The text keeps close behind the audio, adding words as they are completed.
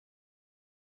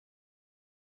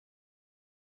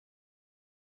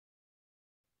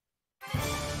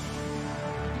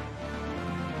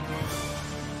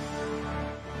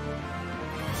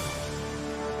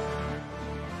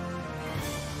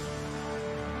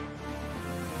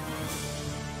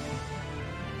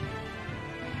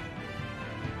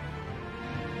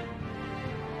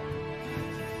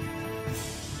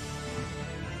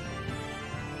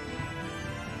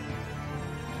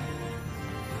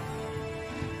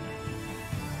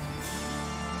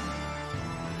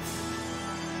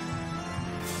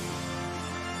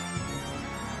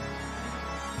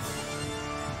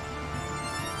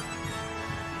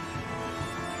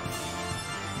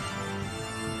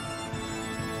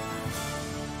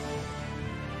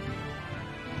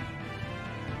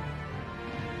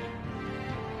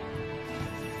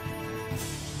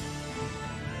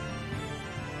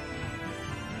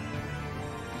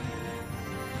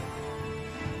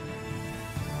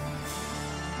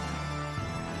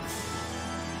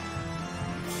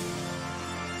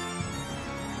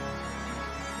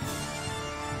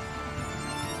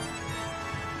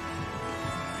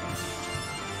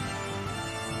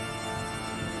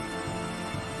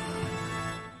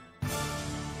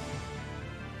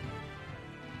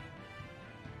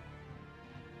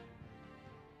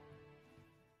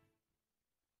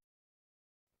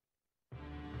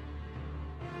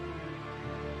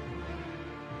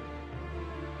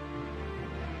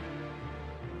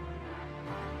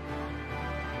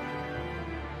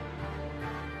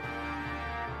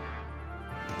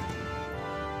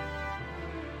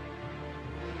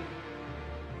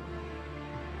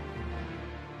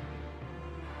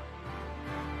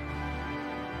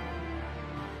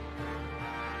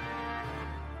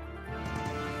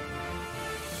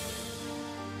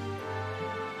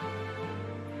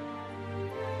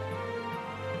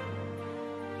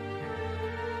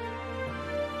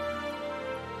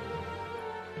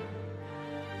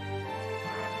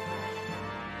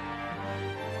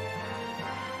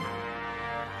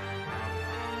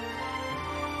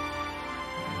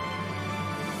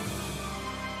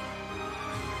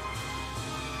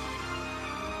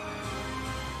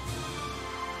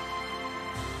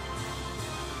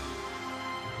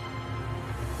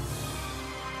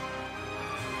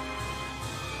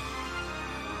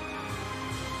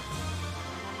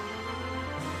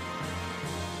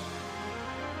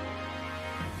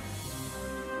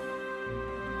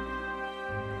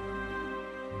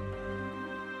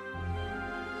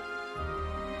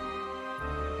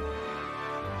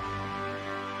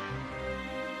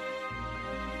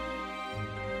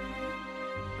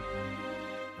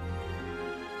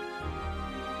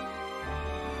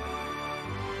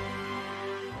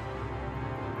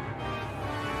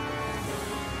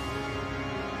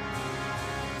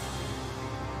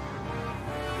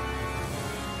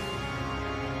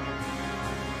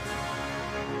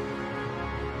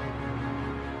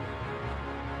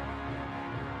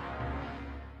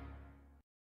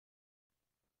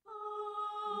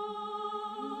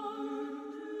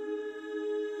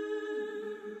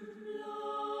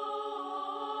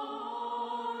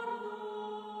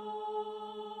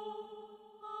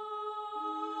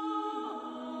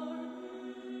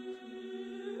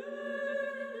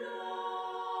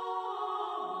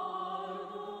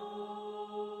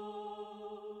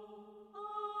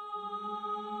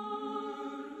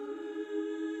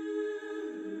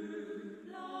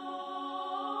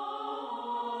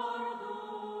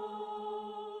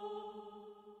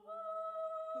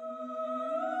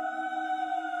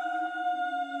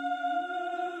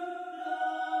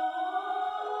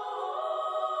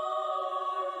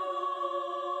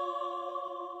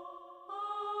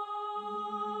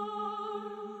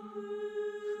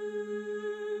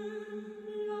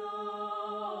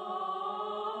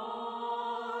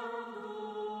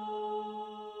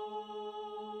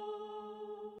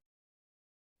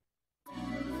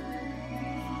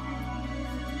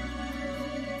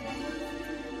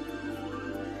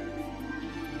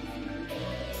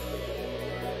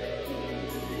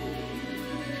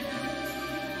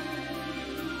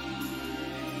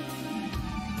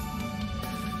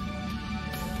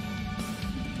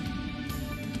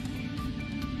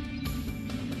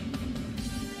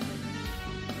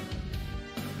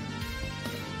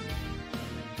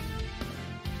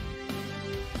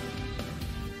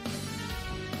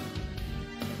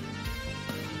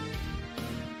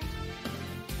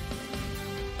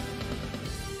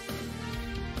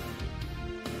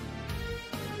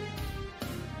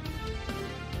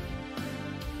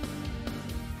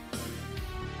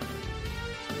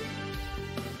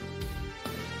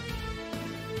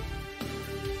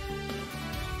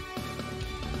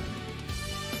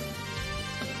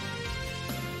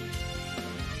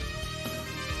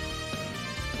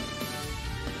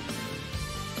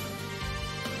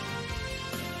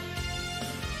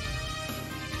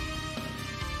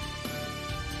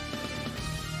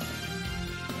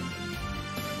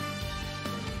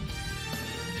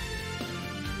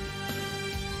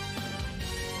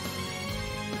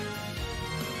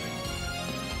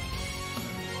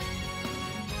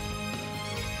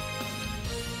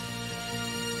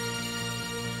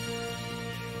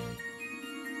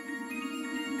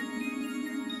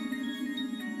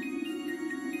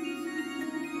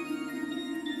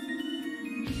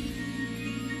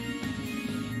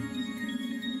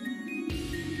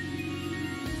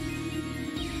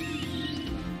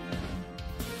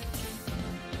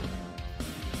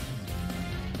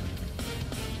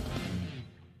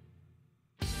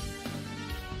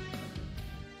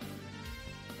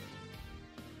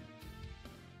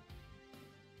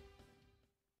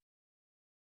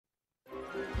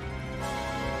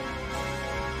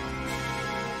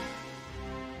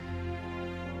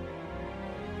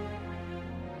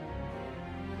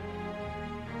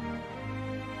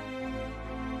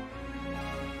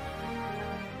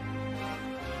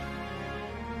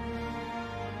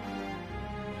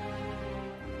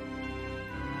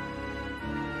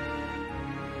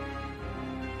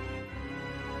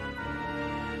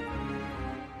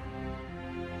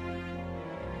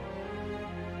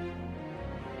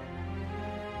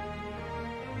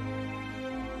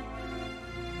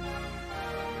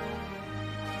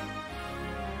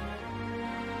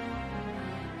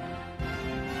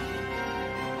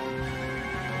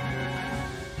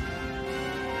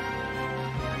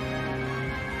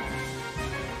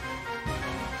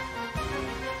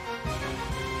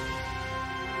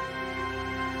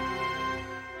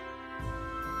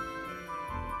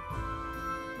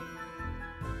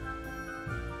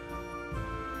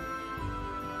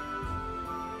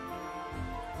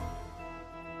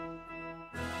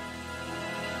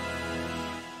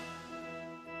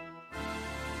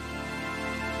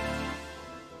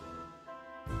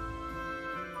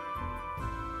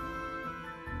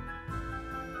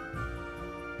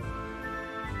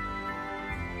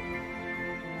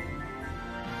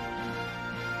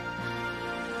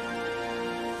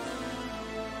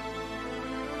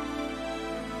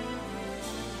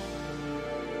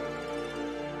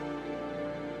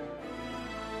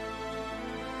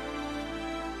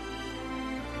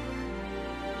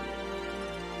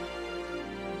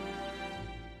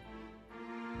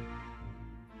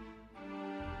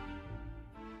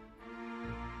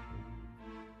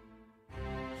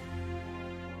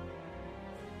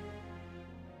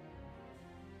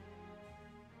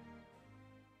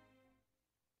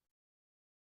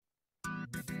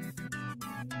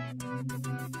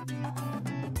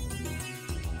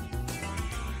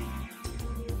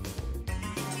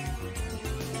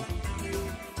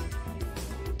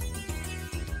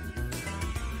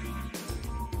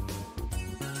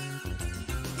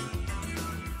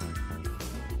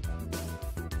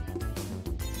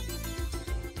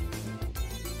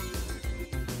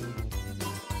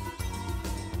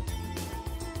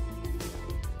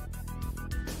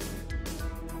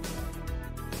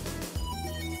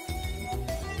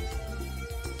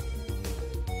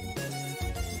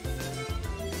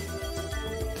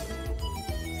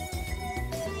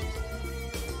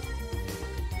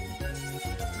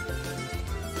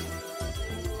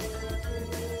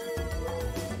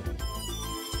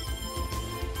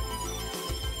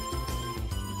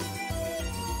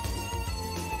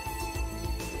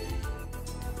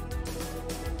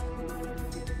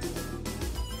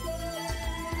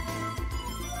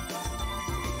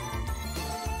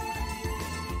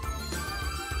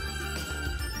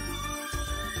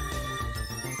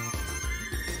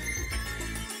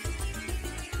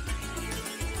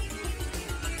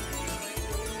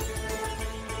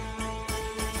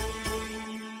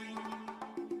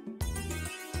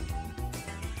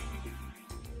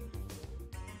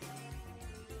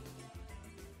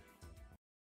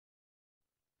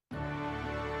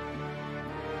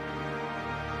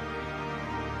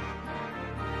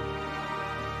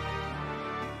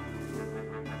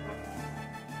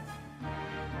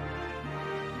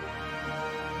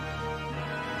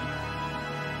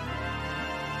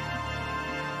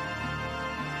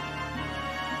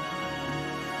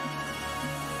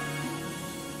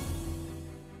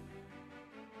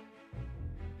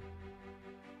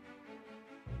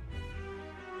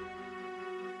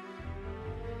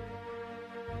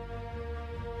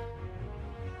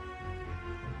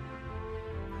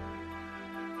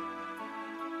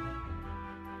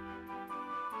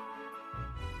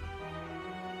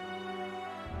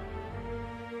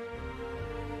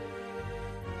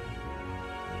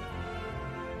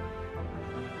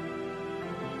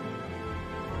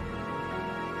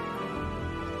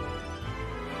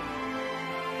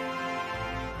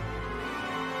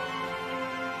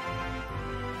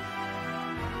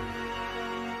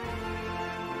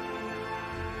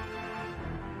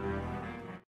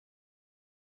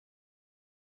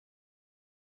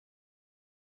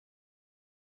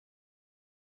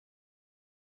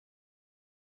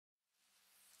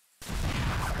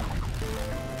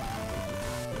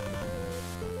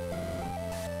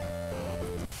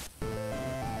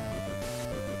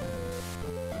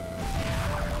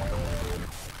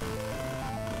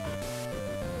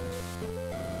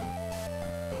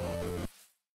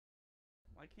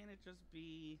can't it just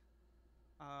be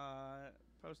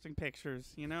posting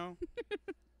pictures, you know?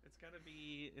 It's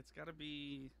gotta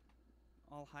be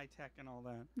all high tech and all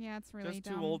that. Yeah, it's really just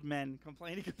dumb. two old men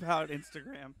complaining about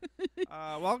Instagram.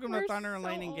 Welcome to Thunder and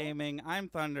Lightning Gaming. I'm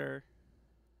Thunder.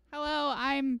 Hello,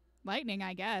 I'm Lightning,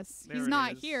 I guess. There He's it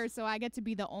not is. here, so I get to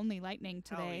be the only Lightning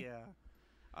today. Hell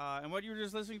yeah. And what you were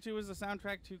just listening to is the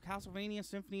soundtrack to Castlevania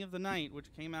Symphony of the Night,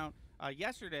 which came out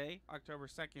yesterday, October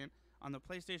 2nd, on the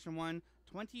PlayStation 1,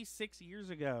 26 years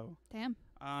ago. Damn.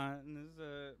 And this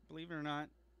is, believe it or not,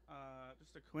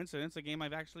 just a coincidence, a game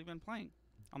I've actually been playing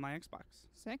on my Xbox.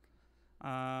 Sick.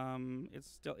 It's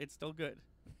still good.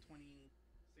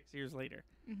 26 years later.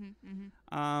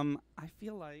 Mm-hmm. I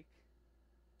feel like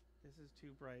this is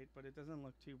too bright, but it doesn't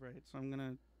look too bright, so I'm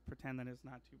gonna pretend that it's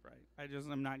not too bright.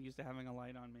 I'm not used to having a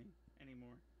light on me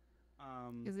anymore.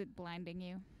 Is it blinding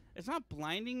you? It's not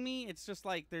blinding me. It's just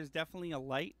like there's definitely a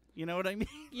light. You know what I mean?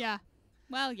 Yeah.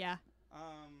 Well, yeah.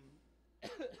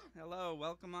 Hello,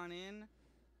 welcome on in.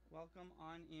 Welcome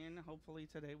on in. Hopefully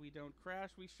today we don't crash.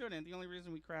 We shouldn't. The only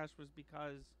reason we crashed was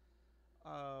because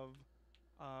of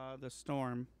the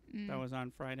storm that was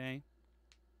on Friday.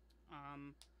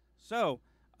 So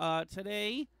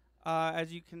today,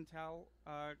 as you can tell,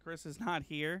 Chris is not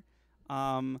here.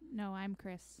 No, I'm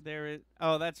Chris.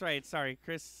 Oh, that's right. Sorry,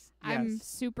 Chris. Yes. I'm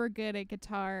super good at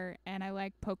guitar, and I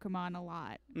like Pokemon a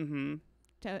lot. Mm-hmm.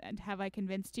 Have I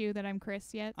convinced you that I'm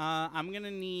Chris yet? I'm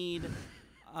gonna need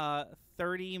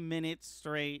 30 minutes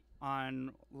straight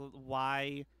on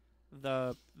why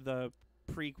the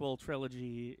prequel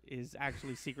trilogy is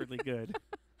actually secretly good.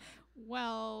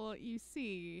 Well, you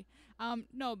see,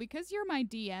 no, because you're my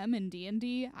DM in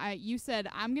D&D, you said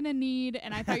I'm gonna need,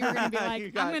 and I thought you were gonna be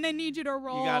like, I'm gonna need you to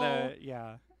roll. You gotta,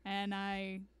 yeah. And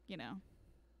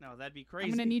No, that'd be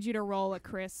crazy. I'm gonna need you to roll a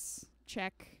Chris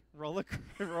check. Roll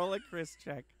a Chris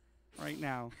check right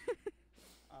now.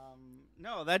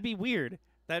 No, that'd be weird.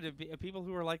 That'd be people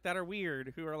who are like that are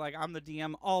weird. Who are like, I'm the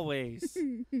DM always.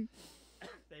 They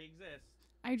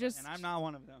exist. And I'm not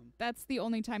one of them. That's the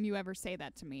only time you ever say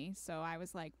that to me, so I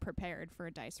was like prepared for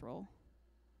a dice roll.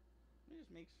 Let me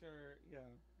just make sure. Yeah,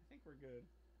 I think we're good.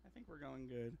 I think we're going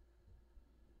good.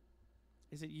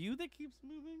 Is it you that keeps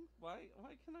moving? Why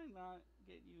can I not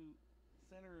get you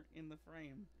center in the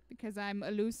frame? Because I'm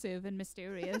elusive and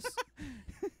mysterious.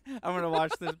 I'm gonna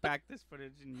watch this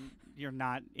footage and you're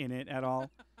not in it at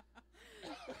all.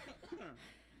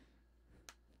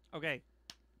 Okay.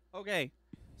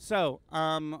 So,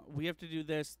 we have to do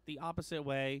this the opposite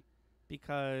way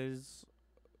because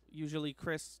usually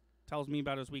Chris tells me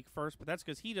about his week first, but that's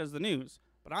because he does the news.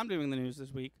 But I'm doing the news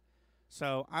this week,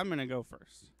 so I'm going to go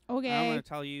first. Okay. I'm going to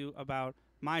tell you about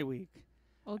my week.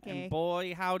 Okay. And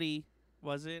boy, howdy,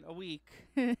 was it a week.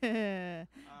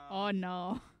 Oh,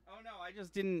 no. Oh, no, I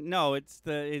just didn't know. It's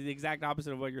the exact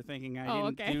opposite of what you're thinking. I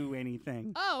didn't do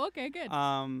anything. Oh, okay, good.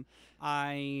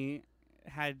 I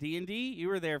had D&D. You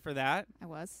were there for that. I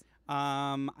was.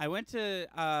 I went to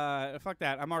fuck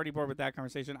that. I'm already bored with that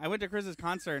conversation. I went to Chris's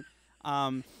concert,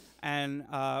 and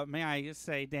may I just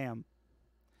say, damn,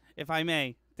 if I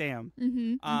may, damn.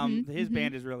 His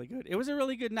band is really good. It was a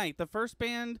really good night. The first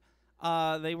band,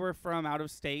 they were from out of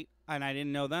state, and I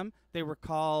didn't know them. They were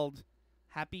called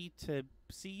Happy to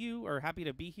See You or Happy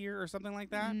to Be Here or something like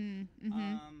that.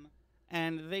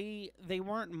 And they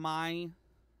weren't my,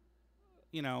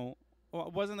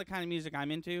 wasn't the kind of music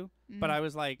I'm into, but I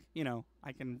was like,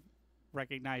 I can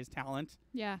recognize talent.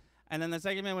 Yeah. And then the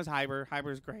second band was Hyber.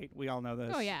 Hyber's great. We all know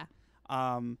this. Oh, yeah.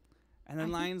 And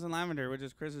then Lions and Lavender, which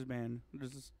is Chris's band,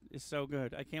 is so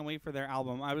good. I can't wait for their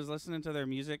album. I was listening to their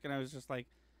music, and I was just like,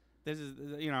 this is,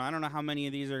 I don't know how many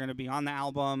of these are going to be on the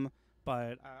album,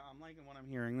 but I'm liking what I'm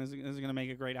hearing. This is going to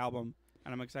make a great album,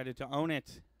 and I'm excited to own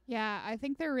it. Yeah, I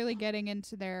think they're really getting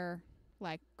into their,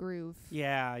 groove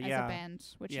as a band,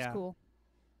 which is cool.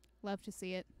 Love to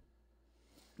see it.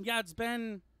 Yeah, it's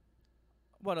been,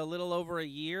 a little over a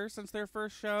year since their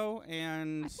first show,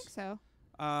 and I think so.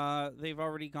 They've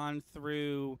already gone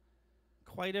through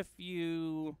quite a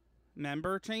few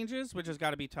member changes, which has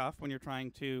got to be tough when you're trying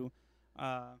to,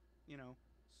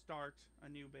 start a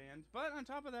new band. But on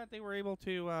top of that, they were able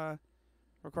to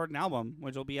record an album,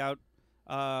 which will be out,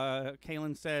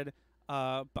 Kaylin said,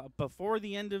 before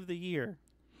the end of the year.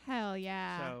 Hell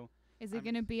yeah. So is it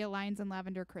going to be a Lions and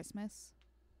Lavender Christmas?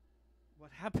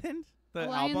 What happened? The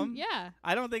Lion, album? Yeah.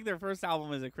 I don't think their first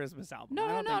album is a Christmas album. No. Oh,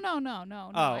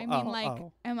 I mean,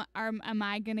 am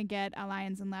I going to get a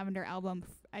Lions and Lavender album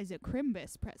as a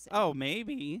Crimbus present? Oh,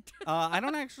 maybe. I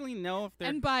don't actually know if they're...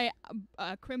 And by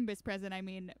a Crimbus present, I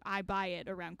mean I buy it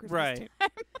around Christmas right. time.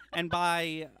 And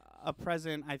by a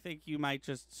present, I think you might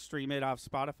just stream it off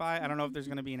Spotify. I don't know if there's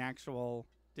going to be an actual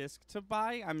disc to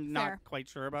buy. I'm not quite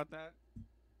sure about that.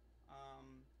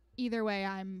 Either way,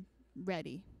 I'm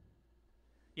ready.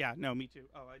 Yeah, no, me too.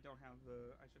 Oh, I don't have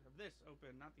I should have this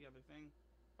open, not the other thing.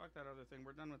 Fuck that other thing.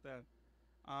 We're done with that.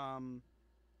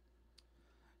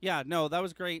 Yeah, no, that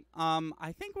was great.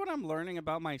 I think what I'm learning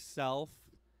about myself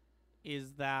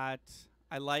is that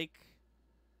I like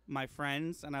my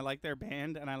friends and I like their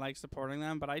band and I like supporting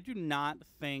them, but I do not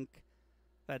think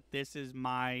that this is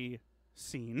my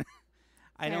scene.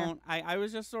 I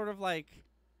was just sort of like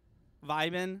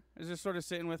vibing. I was just sort of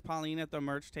sitting with Pauline at the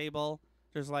merch table,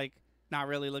 just like not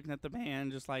really looking at the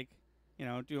band, just like,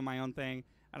 doing my own thing.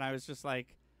 And I was just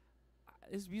like,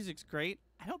 this music's great.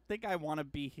 I don't think I want to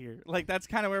be here. Like, that's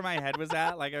kind of where my head was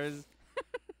at. Like, I was.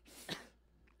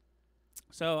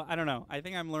 So, I don't know. I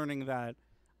think I'm learning that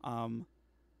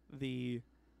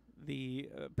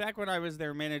back when I was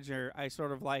their manager, I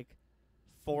sort of like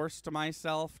forced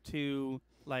myself to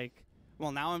like,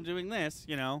 well, now I'm doing this,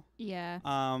 Yeah.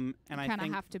 And I kind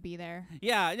of have to be there.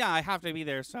 Yeah, I have to be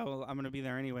there, so I'm going to be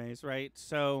there anyways, right?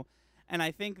 So, and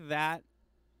I think that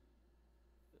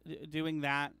doing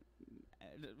that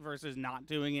versus not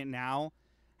doing it now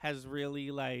has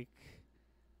really like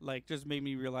just made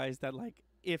me realize that like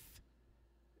if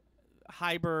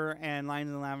Hyber and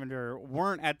Lions and Lavender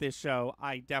weren't at this show,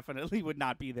 I definitely would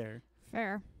not be there.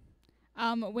 Fair.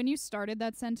 When you started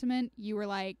that sentiment, you were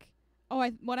like, oh,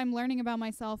 what I'm learning about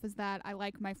myself is that I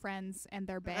like my friends and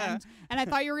their band. And I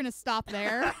thought you were going to stop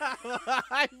there.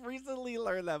 I've recently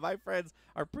learned that my friends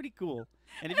are pretty cool.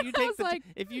 And if you take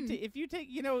if you take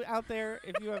out there,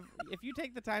 if you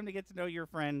take the time to get to know your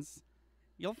friends,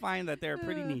 you'll find that they're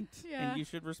pretty neat and you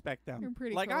should respect them. You're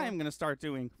pretty like cool. I am going to start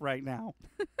doing right now.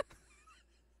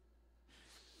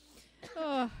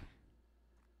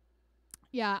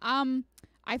 Yeah,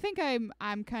 I think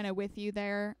I'm kind of with you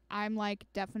there. I'm like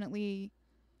definitely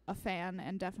a fan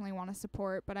and definitely want to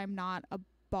support, but I'm not a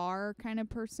bar kind of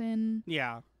person.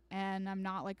 Yeah. And I'm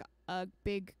not like a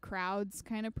big crowds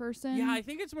kind of person. Yeah, I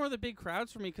think it's more the big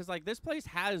crowds for me because like this place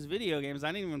has video games.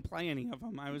 I didn't even play any of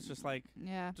them. I was just like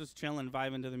just chilling,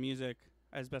 vibing to the music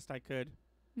as best I could.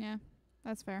 Yeah,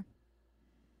 that's fair.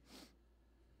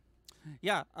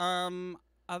 Yeah,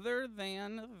 other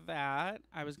than that,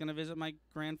 I was going to visit my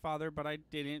grandfather, but I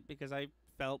didn't because I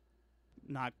felt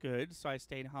not good, so I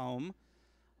stayed home.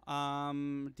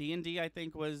 D&D, I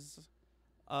think, was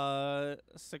a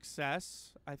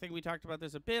success. I think we talked about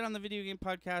this a bit on the video game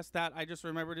podcast that I just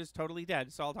remembered is totally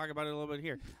dead, so I'll talk about it a little bit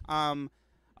here. Oh,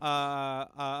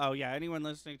 yeah, anyone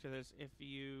listening to this, if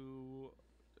you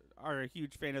are a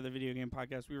huge fan of the video game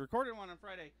podcast, we recorded one on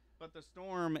Friday, but the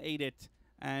storm ate it.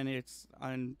 And it's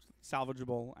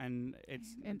unsalvageable, and it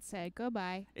said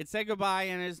goodbye. It said goodbye,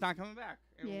 and it's not coming back.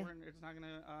 Yeah. It's not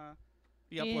gonna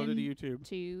be uploaded to YouTube.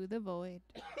 To the void.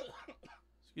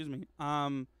 Excuse me.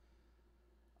 But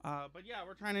yeah,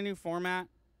 we're trying a new format.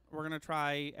 We're gonna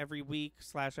try every week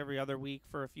 / every other week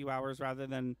for a few hours rather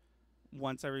than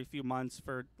once every few months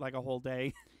for like a whole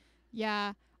day.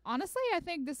 Yeah, honestly, I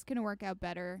think this can work out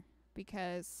better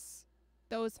because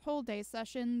those whole day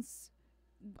sessions.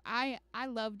 I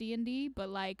love D&D, but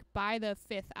like by the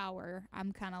 5th hour,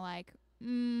 I'm kind of like,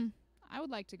 I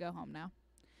would like to go home now.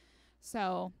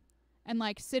 So, and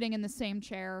like sitting in the same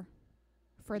chair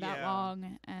for that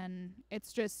long, and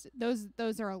it's just those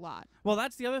are a lot. Well,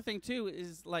 that's the other thing too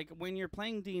is like when you're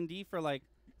playing D&D for like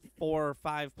 4 or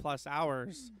 5+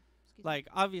 hours, like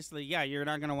obviously, you're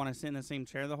not gonna want to sit in the same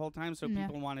chair the whole time. So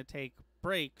people want to take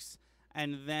breaks,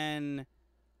 and then.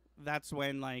 That's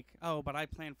when like, oh, but I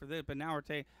planned for this, but now we're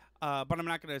but I'm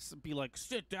not going to be like,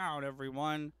 sit down,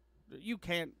 everyone. You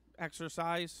can't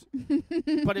exercise.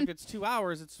 But if it's 2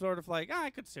 hours, it's sort of like, I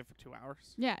could sit for 2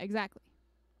 hours. Yeah, exactly.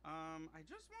 I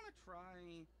just want to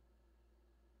try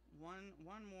one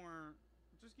more.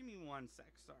 Just give me 1 sec,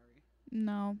 sorry.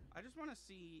 No. I just want to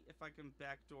see if I can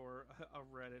backdoor a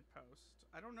Reddit post.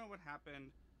 I don't know what happened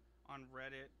on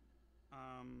Reddit.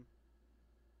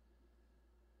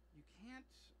 You can't.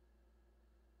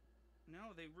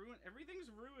 No, everything's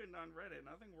ruined on Reddit.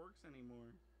 Nothing works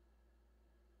anymore.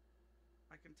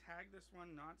 I can tag this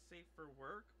one not safe for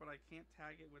work, but I can't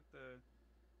tag it with the...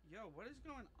 Yo, what is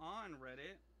going on,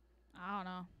 Reddit? I don't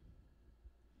know.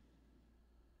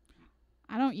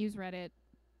 I don't use Reddit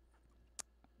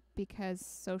because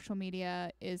social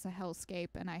media is a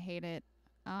hellscape and I hate it.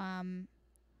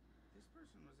 This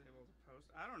person was able to post...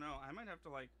 I don't know. I might have to,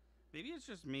 like... Maybe it's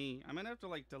just me. I might have to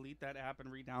like delete that app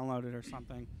and re-download it or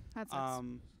something. That sucks.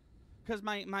 Because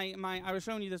my I was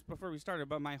showing you this before we started,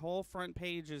 but my whole front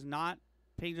page is not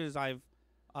pages I've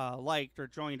liked or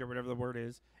joined or whatever the word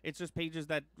is. It's just pages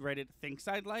that Reddit thinks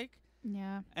I'd like.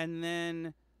 Yeah. And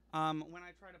then when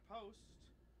I try to post,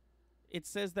 it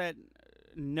says that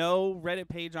no Reddit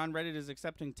page on Reddit is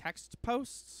accepting text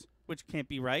posts, which can't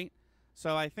be right.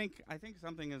 So I think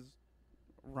something is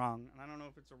wrong. And I don't know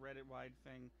if it's a Reddit-wide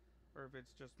thing or if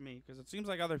it's just me, because it seems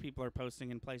like other people are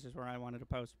posting in places where I wanted to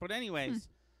post. But anyways,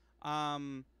 how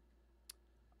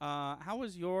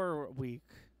was your week?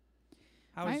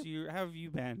 How have you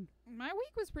been? My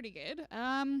week was pretty good.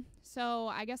 So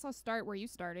I guess I'll start where you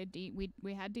started.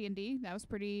 We had D&D. That was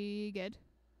pretty good.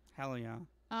 Hell yeah.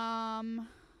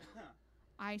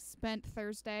 I spent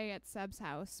Thursday at Seb's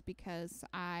house because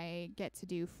I get to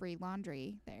do free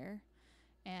laundry there,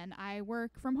 and I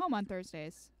work from home on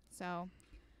Thursdays, so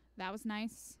that was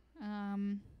nice.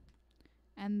 And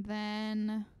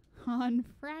then on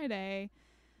Friday,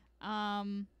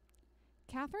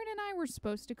 Catherine and I were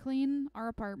supposed to clean our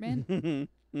apartment,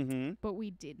 but we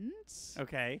didn't.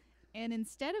 Okay. And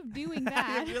instead of doing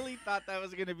that, I really thought that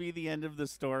was going to be the end of the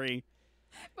story.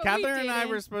 but Catherine we and I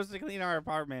didn't. were supposed to clean our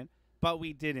apartment, but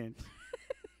we didn't.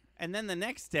 And then the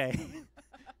next day.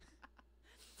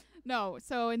 No,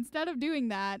 so instead of doing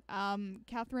that,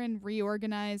 Catherine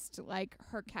reorganized like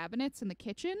her cabinets in the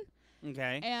kitchen,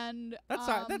 Okay. and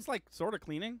That's like sort of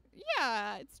cleaning.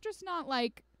 yeah, it's just not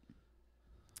like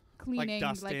cleaning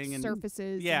like dusting and-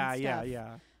 surfaces. Yeah, and yeah, stuff.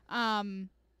 yeah.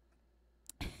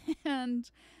 And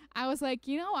I was like,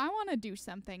 I want to do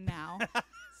something now.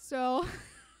 so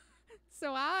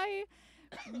I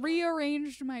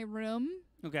rearranged my room.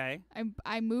 Okay.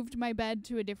 I moved my bed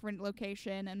to a different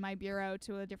location and my bureau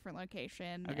to a different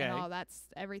location Okay. and all that's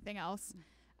everything else.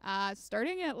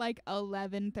 Starting at like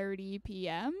 11:30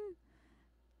 p.m.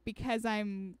 because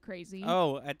I'm crazy.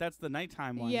 Oh, that's the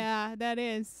nighttime one. Yeah, that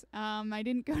is. I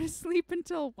didn't go to sleep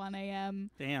until 1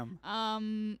 a.m. Damn.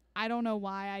 I don't know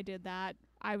why I did that.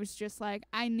 I was just like,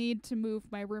 I need to move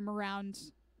my room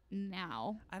around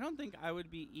now. I don't think I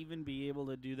would even be able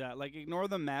to do that. Like, ignore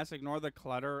the mess, ignore the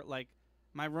clutter. Like,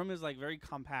 my room is like very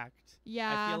compact.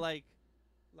 Yeah. I feel like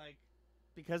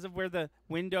because of where the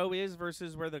window is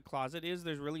versus where the closet is,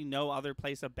 there's really no other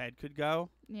place a bed could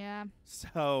go. Yeah,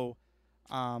 So,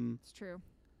 it's true.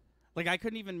 like, I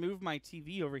couldn't even move my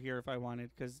TV over here if I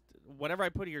wanted, because whatever I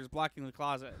put here is blocking the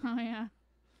closet. Oh, yeah.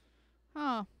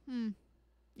 Oh,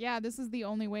 yeah, this is the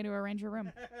only way to arrange your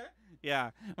room.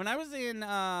 Yeah. When I was in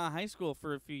high school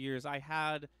for a few years, I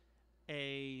had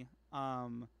a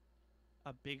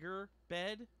bigger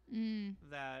bed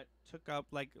that took up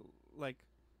like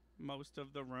most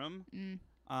of the room.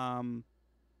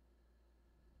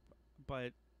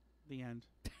 But the end.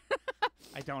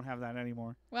 I don't have that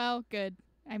anymore. Well, good.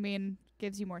 I mean,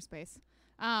 gives you more space.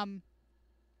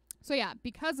 So yeah,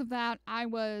 because of that, I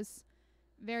was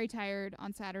very tired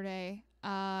on Saturday.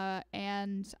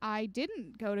 And I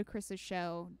didn't go to Chris's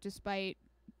show despite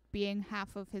being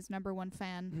half of his number one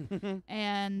fan.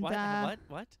 And What?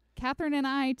 Catherine and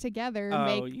I together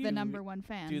make you the number one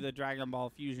fan. Do the Dragon Ball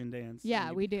fusion dance. Yeah,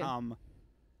 and you we do. become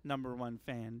number one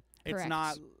fan.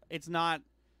 Correct. It's not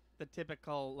the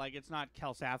typical, like, it's not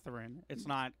Kelsatherine. It's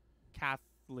not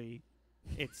Kathleen.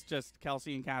 It's just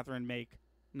Kelsey and Catherine make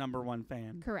number one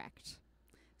fan. Correct.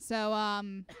 So,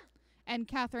 and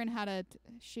Catherine had a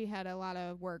lot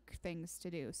of work things to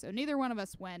do. So neither one of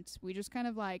us went. We just kind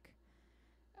of like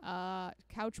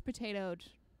couch potatoed.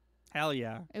 Hell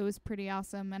yeah. It was pretty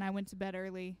awesome, and I went to bed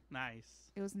early. Nice.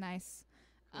 It was nice.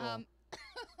 Cool.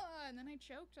 And then I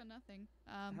choked on nothing.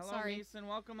 Hello, sorry. Mason.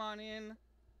 Welcome on in.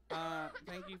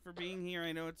 Thank you for being here.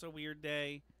 I know it's a weird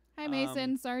day. Hi,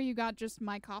 Mason. Sorry you got just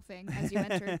my coughing as you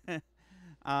entered.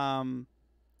 I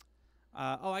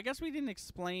guess we didn't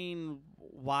explain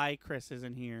why Chris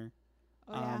isn't here.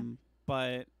 Oh, yeah.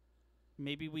 But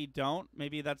maybe we don't.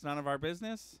 Maybe that's none of our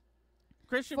business.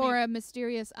 Chris should For a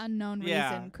mysterious, unknown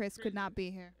Yeah. reason, Chris could not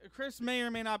be here. Chris may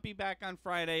or may not be back on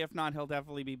Friday. If not, he'll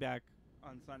definitely be back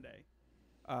on Sunday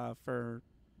for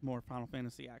more Final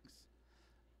Fantasy X.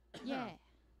 Yeah.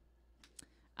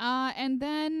 And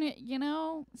then,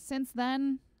 since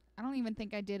then, I don't even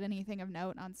think I did anything of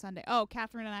note on Sunday. Oh,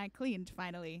 Catherine and I cleaned,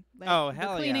 finally. Oh,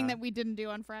 hell the cleaning yeah. that we didn't do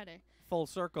on Friday. Full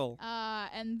circle.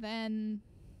 And then,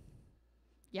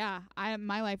 yeah,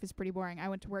 my life is pretty boring. I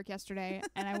went to work yesterday,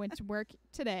 and I went to work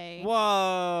today.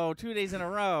 Whoa, 2 days in a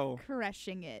row.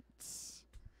 Crushing it.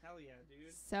 Hell yeah,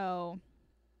 dude. So,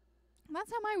 that's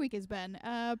how my week has been.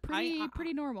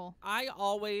 Pretty normal. I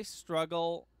always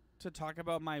struggle to talk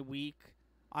about my week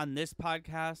on this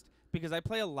podcast because I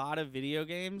play a lot of video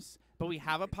games, but we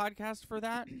have a podcast for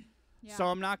that. Yeah. So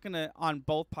I'm not gonna on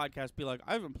both podcasts be like,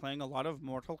 I've been playing a lot of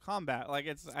Mortal Kombat. Like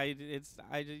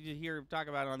I hear talk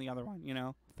about it on the other one, you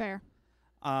know. Fair.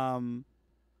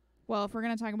 Well, if we're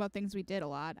gonna talk about things we did a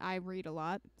lot, I read a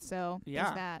lot, so Yeah.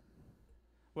 there's that.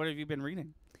 What have you been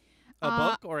reading? A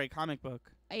book or a comic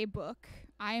book? A book.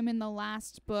 I am in the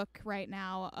last book right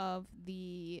now of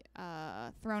the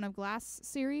Throne of Glass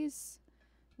series,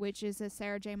 which is a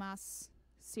Sarah J. Maas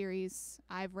series.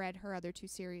 I've read her other 2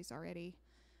 series already.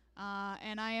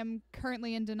 And I am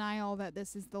currently in denial that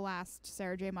this is the last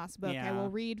Sarah J. Maas book I will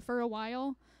read for a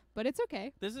while, but it's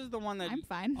okay. This is the one that I'm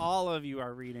fine. All of you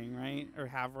are reading, right? Or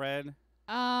have read?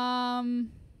 By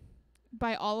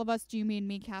all of us, do you mean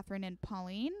me, Catherine, and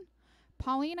Pauline?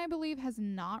 Pauline, I believe, has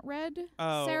not read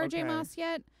Sarah J. Maas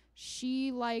yet.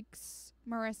 She likes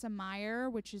Marissa Meyer,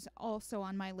 which is also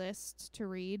on my list to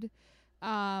read.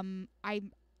 I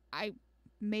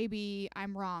maybe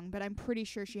I'm wrong, but I'm pretty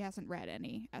sure she hasn't read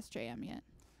any SJM yet.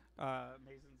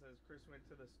 Mason says Chris went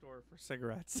to the store for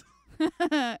cigarettes.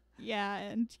 Yeah,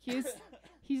 and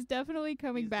he's definitely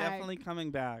coming back. He's definitely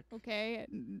coming back. Okay,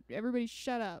 everybody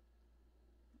shut up.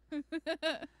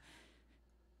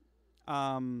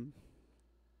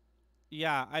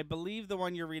 Yeah, I believe the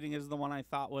one you're reading is the one I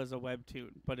thought was a webtoon,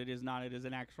 but it is not. It is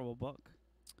an actual book.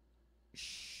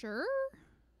 Sure?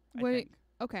 I think.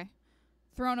 Okay.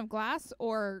 Throne of Glass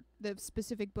or the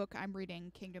specific book I'm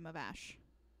reading, Kingdom of Ash?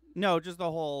 No, just the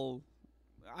whole...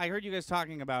 I heard you guys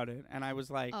talking about it, and I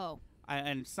was like... Oh.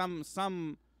 I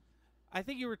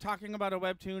think you were talking about a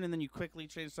webtoon, and then you quickly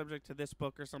changed subject to this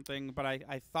book or something, but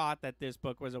I thought that this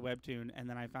book was a webtoon, and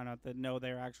then I found out that no,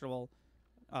 they're actual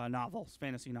novels,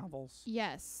 fantasy novels.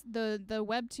 Yes. The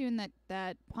webtoon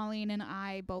that Pauline and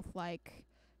I both like,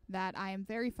 that I am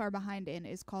very far behind in,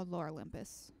 is called Lore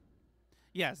Olympus.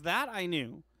 Yes, that I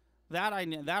knew. That I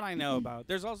know about.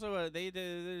 There's also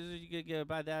you could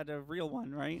buy that a real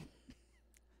one, right?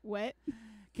 What?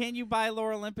 Can't you buy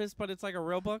Lore Olympus, but it's like a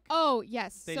real book? Oh,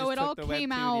 yes. They so just it took all the came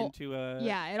webtoon out into a...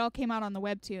 Yeah, it all came out on the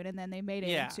webtoon, and then they made it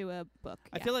into a book.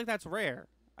 I feel like that's rare.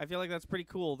 I feel like that's pretty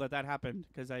cool that happened,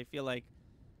 because I feel like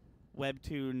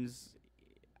webtoons,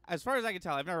 as far as I can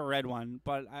tell, I've never read one,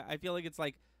 but I feel like it's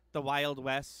like the Wild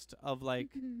West of like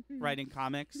writing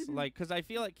comics. Like, because I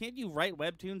feel like, can't you write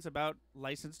webtoons about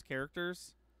licensed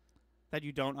characters that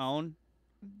you don't own?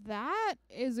 That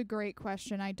is a great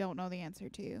question. I don't know the answer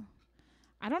to.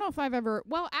 I don't know if I've ever...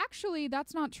 Well, actually,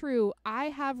 that's not true. I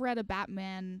have read a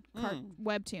Batman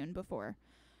webtoon before.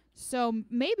 So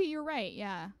maybe you're right,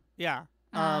 yeah. Yeah.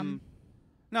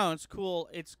 No, it's cool.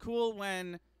 It's cool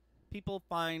when people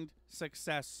find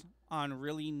success on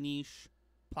really niche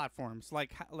platforms.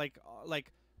 Like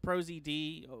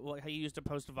ProZD, he used to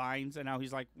post Vines, and now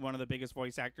he's like one of the biggest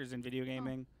voice actors in video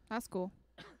gaming. Oh, that's cool.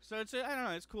 So it's I don't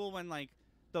know. It's cool when like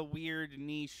the weird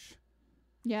niche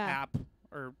yeah. app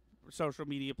or social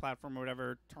media platform or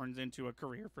whatever turns into a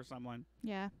career for someone.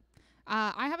 Yeah.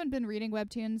 I haven't been reading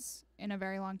webtoons in a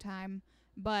very long time,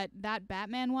 but that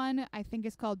Batman one I think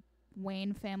is called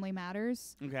Wayne Family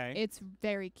Matters. Okay. It's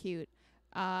very cute.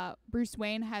 Bruce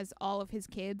Wayne has all of his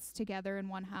kids together in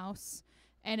one house,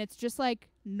 and it's just like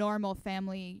normal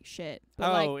family shit,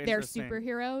 but like they're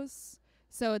superheroes.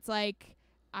 So it's like,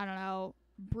 I don't know,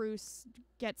 Bruce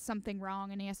gets something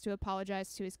wrong and he has to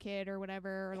apologize to his kid or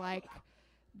whatever, or like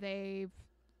they,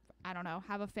 I don't know,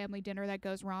 have a family dinner that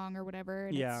goes wrong or whatever.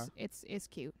 And it's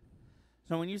cute.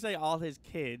 So when you say all his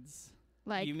kids,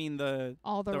 like you mean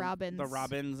all the Robins, the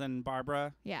Robins and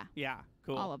Barbara? Yeah. Yeah.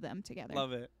 Cool. All of them together.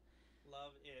 Love it.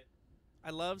 Love it. I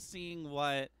love seeing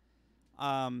what,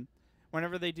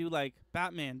 whenever they do like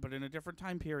Batman, but in a different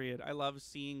time period, I love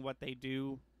seeing what they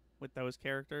do with those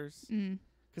characters.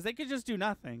 Because they could just do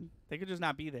nothing. They could just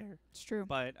not be there. It's true.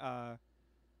 But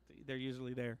they're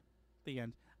usually there. The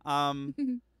end.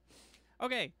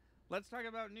 Okay, let's talk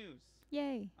about news.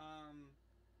 Yay.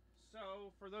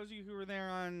 So for those of you who were there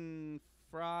on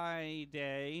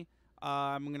Friday,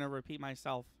 I'm going to repeat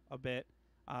myself a bit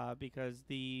because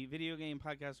the video game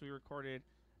podcast we recorded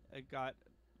got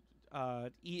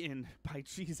eaten by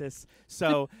Jesus.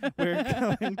 So we're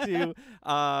going to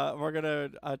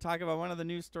talk about one of the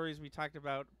news stories we talked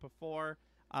about before.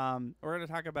 We're going to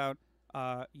talk about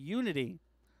Unity.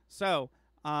 So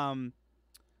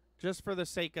just for the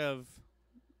sake of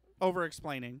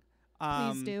over-explaining.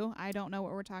 Please do. I don't know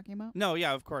what we're talking about. No,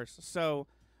 yeah, of course. So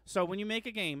when you make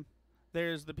a game,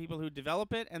 there's the people who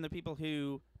develop it and the people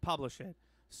who publish it.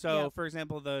 So, for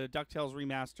example, the DuckTales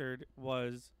Remastered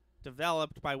was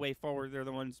developed by WayForward. They're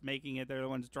the ones making it. They're the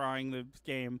ones drawing the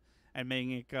game and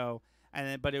making it go.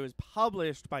 But it was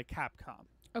published by Capcom.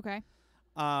 Okay.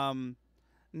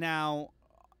 Now,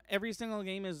 every single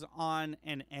game is on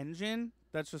an engine.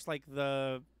 That's just like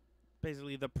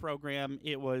basically the program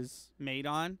it was made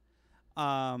on.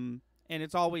 And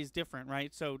it's always different,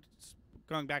 right? So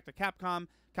going back to Capcom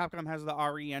has the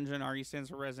RE engine. RE stands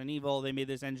for Resident Evil. They made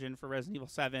this engine for Resident Evil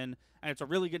 7, and it's a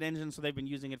really good engine, so they've been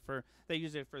using it they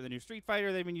use it for the new Street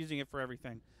Fighter. They've been using it for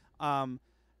everything.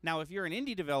 Now, if you're an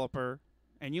indie developer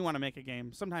and you want to make a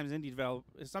game, sometimes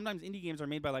indie games are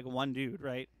made by like one dude,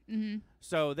 right? Mm-hmm.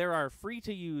 So there are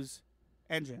free-to-use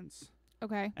engines.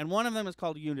 Okay. And one of them is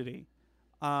called Unity.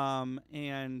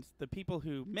 And the people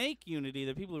who make Unity,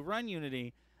 the people who run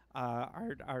Unity,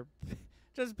 are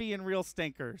just being real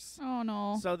stinkers. Oh,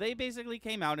 no. So they basically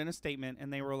came out in a statement,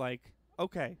 and they were like,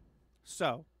 okay,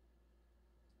 so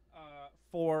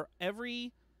for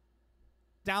every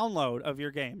download of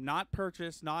your game, not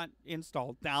purchase, not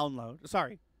install, download.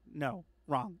 Sorry, no,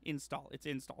 wrong. Install. It's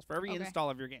installs. For every install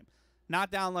of your game.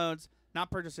 Not downloads, not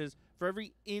purchases. For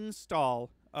every install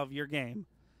of your game,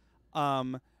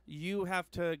 you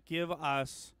have to give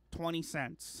us 20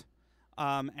 cents.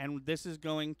 And this is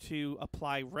going to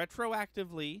apply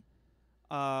retroactively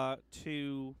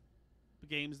to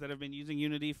games that have been using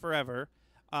Unity forever.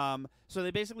 So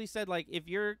they basically said, like, if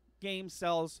your game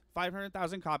sells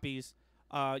 500,000 copies,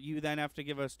 you then have to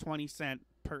give us 20 cents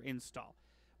per install,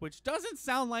 which doesn't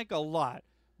sound like a lot,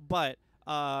 but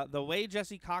the way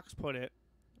Jesse Cox put it,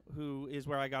 who is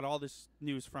where I got all this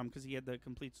news from because he had the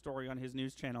complete story on his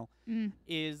news channel,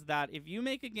 is that if you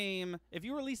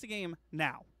release a game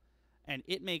now, and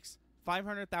it makes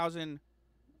 500,000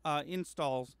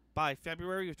 installs by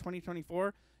February of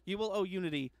 2024, you will owe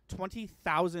Unity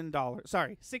 $20,000.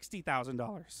 Sorry,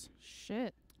 $60,000.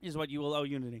 Shit. Is what you will owe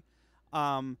Unity.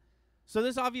 So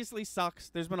this obviously sucks.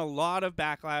 There's been a lot of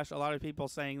backlash, a lot of people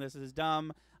saying this is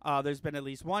dumb. There's been at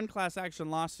least one class action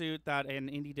lawsuit that an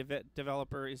indie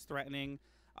developer is threatening.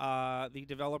 The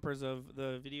developers of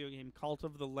the video game Cult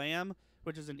of the Lamb,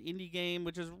 which is an indie game,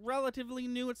 which is relatively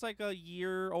new. It's like a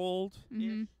year old.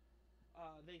 Mm-hmm.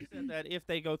 They said that if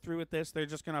they go through with this, they're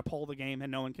just going to pull the game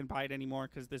and no one can buy it anymore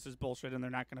because this is bullshit and they're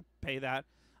not going to pay that.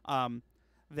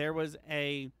 There was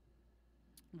a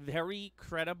very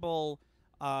credible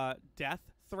death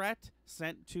threat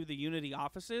sent to the Unity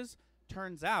offices.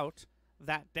 Turns out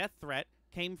that death threat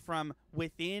came from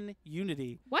within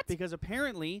Unity. What? Because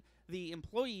apparently the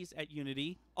employees at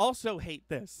Unity also hate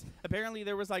this. Apparently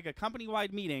there was like a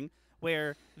company-wide meeting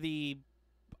where the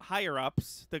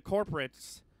higher-ups, the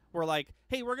corporates, were like,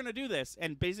 hey, we're going to do this.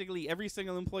 And basically every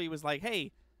single employee was like,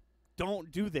 hey,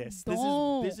 don't do this.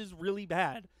 This is really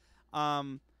bad.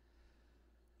 And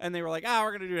they were like, we're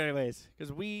going to do it anyways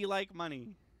because we like money.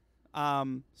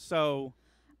 So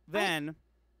then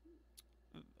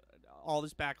all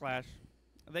this backlash,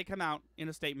 they come out in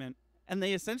a statement and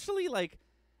they essentially, like,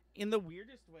 in the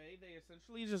weirdest way, they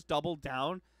essentially just doubled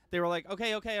down. They were like,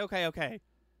 okay.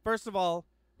 First of all,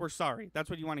 we're sorry. That's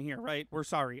what you want to hear, right? We're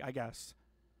sorry, I guess.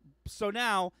 So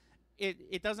now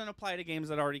it doesn't apply to games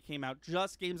that already came out.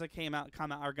 Just games that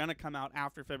are going to come out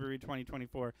after February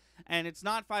 2024. And it's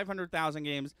not 500,000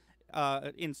 games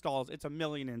installs. It's 1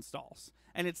 million installs.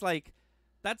 And it's like,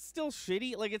 that's still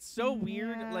shitty. Like, it's so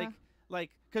weird.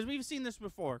 Like, because we've seen this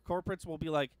before. Corporates will be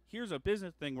like, here's a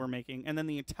business thing we're making. And then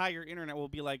the entire internet will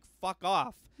be like, fuck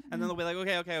off. And then they'll be like,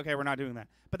 okay, we're not doing that.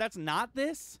 But that's not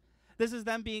this. This is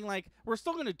them being like, we're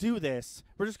still going to do this.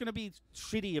 We're just going to be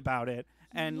shitty about it.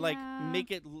 And, like, make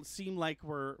it seem like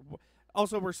we're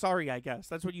sorry, I guess.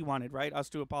 That's what you wanted, right? Us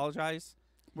to apologize?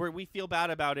 Where we feel bad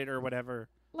about it or whatever.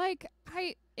 Like,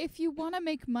 if you want to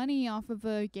make money off of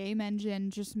a game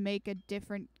engine, just make a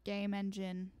different game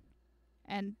engine.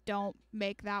 And don't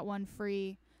make that one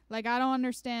free. Like, I don't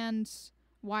understand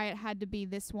why it had to be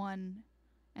this one.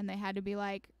 And they had to be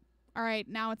like, all right,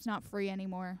 now it's not free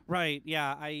anymore. Right,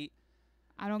 yeah, I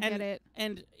don't get it.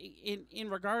 And in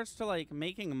regards to, like,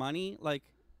 making money, like,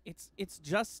 it's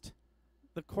just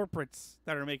the corporates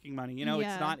that are making money. You know,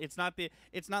 yeah. it's not like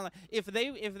if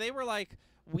they were like,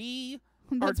 we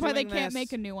That's are why they doing can't this.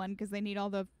 make a new one, because they need all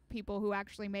the people who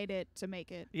actually made it to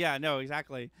make it. Yeah, no,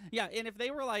 exactly. Yeah, and if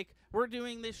they were like, we're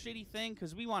doing this shitty thing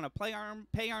because we want to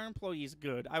pay our employees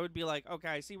good, I would be like, okay,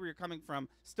 I see where you're coming from.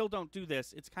 Still don't do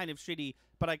this. It's kind of shitty,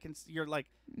 but you're like,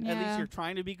 at least you're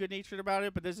trying to be good-natured about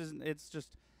it, but this isn't, it's just,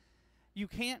 you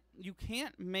can't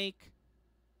make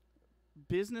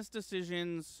business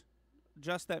decisions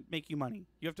just that make you money.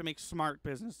 You have to make smart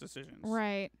business decisions.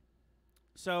 Right.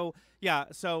 So, yeah,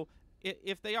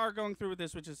 if they are going through with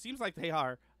this, which it seems like they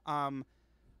are,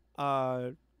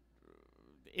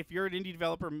 if you're an indie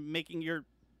developer making your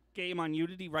game on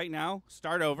Unity right now,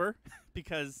 start over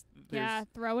because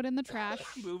throw it in the trash.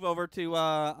 Move over to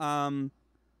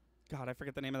God, I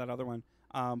forget the name of that other one.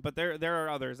 But there are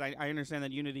others. I understand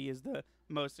that Unity is the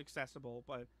most accessible,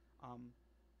 but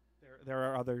there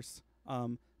are others.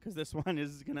 Because this one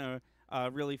is gonna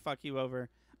really fuck you over.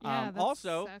 Yeah, that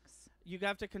also, sucks. you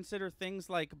have to consider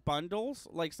things like bundles.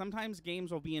 Like sometimes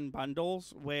games will be in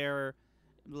bundles where,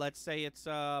 let's say it's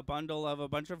a bundle of a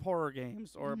bunch of horror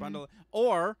games, or a bundle,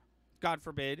 or God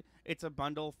forbid, it's a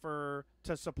bundle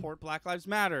to support Black Lives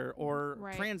Matter or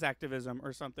trans activism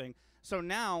or something. So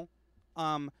now,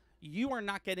 you are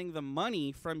not getting the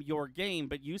money from your game,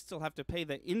 but you still have to pay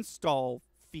the install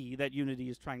fee that Unity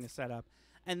is trying to set up.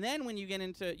 And then when you get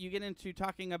into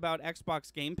talking about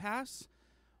Xbox Game Pass,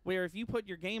 where if you put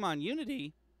your game on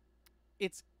Unity,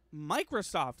 it's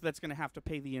Microsoft that's going to have to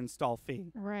pay the install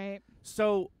fee. Right.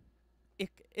 So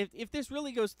if this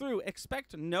really goes through,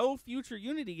 expect no future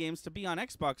Unity games to be on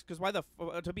Xbox, because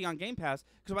to be on Game Pass,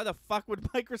 because why the fuck would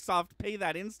Microsoft pay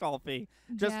that install fee?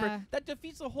 That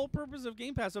defeats the whole purpose of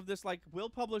Game Pass, of this, like, we'll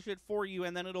publish it for you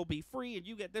and then it'll be free and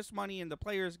you get this money and the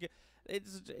players get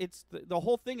the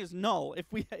whole thing is null if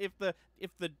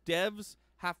the devs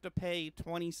have to pay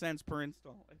 20 cents per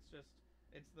install.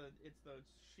 It's the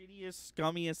shittiest,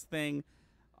 scummiest thing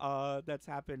that's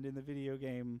happened in the video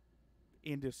game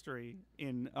industry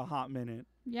in a hot minute.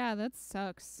 Yeah, that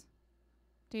sucks.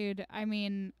 Dude, I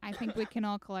mean, I think we can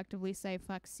all collectively say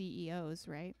fuck CEOs,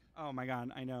 right? Oh my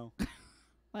God, I know.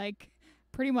 Like,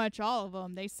 pretty much all of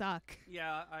them, they suck.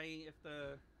 Yeah, if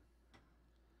the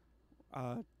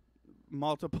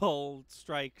multiple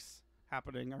strikes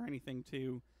happening or anything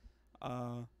to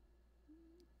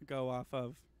go off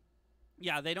of.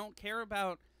 Yeah, they don't care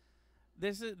about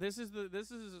this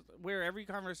is where every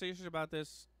conversation about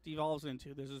this devolves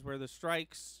into. This is where the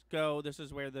strikes go. This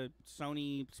is where the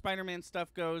Sony Spider-Man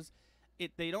stuff goes.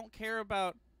 They don't care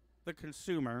about the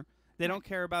consumer. They don't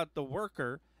care about the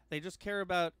worker. They just care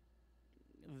about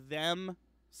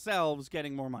themselves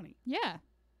getting more money. Yeah.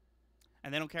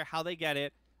 And they don't care how they get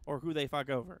it or who they fuck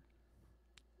over.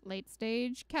 Late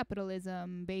stage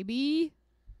capitalism, baby.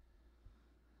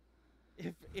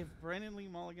 If Brennan Lee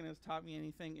Mulligan has taught me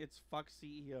anything, it's fuck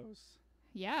CEOs.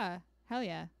 Yeah. Hell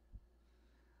yeah.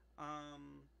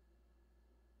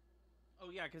 Oh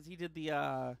yeah, because he did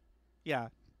the yeah.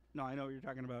 No, I know what you're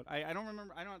talking about. I don't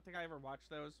remember. I don't think I ever watched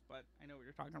those, but I know what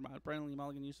you're talking about. Brennan Lee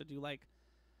Mulligan used to do like,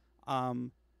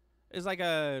 it's like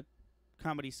a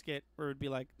comedy skit where it'd be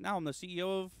like, now I'm the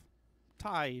CEO of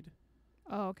Tide.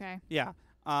 Oh, okay. Yeah.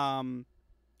 And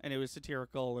it was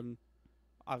satirical and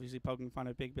obviously poking fun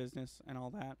at big business and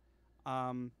all that.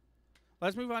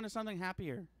 Let's move on to something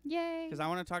happier. Yay. Because I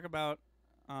want to talk about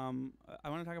a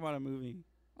movie.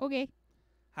 Okay.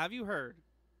 Have you heard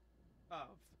of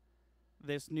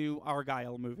this new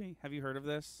Argyle movie? Have you heard of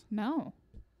this? No.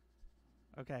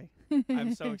 Okay.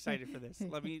 I'm so excited for this.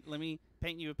 Let me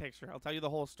paint you a picture. I'll tell you the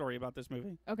whole story about this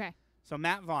movie. Okay. So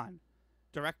Matt Vaughn,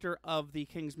 director of the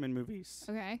Kingsman movies.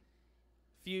 Okay.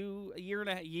 A year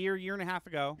and a half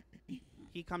ago,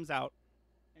 he comes out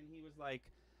and he was like,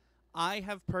 I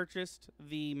have purchased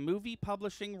the movie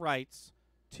publishing rights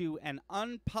to an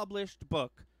unpublished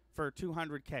book for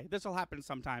 $200K. This will happen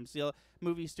sometimes. The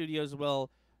movie studios will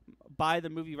buy the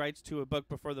movie rights to a book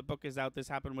before the book is out. This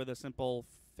happened with a simple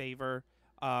favor.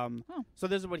 So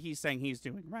this is what he's saying he's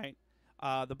doing, right?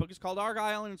 The book is called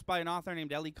Argyle, and it's by an author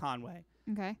named Ellie Conway.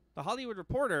 Okay. The Hollywood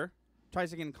Reporter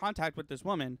tries to get in contact with this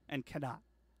woman and cannot.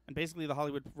 And basically the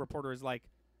Hollywood Reporter is like,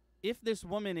 if this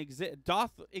woman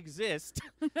doth exist,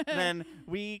 then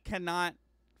we cannot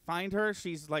find her.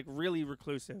 She's like really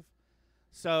reclusive.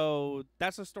 So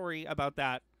that's a story about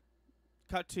that.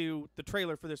 Cut to the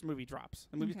trailer for this movie drops.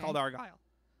 The movie's called Argyle.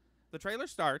 The trailer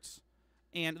starts,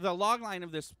 and the log line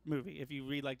of this movie, if you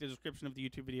read like the description of the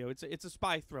YouTube video, it's a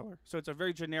spy thriller. So it's a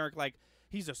very generic, like,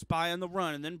 he's a spy on the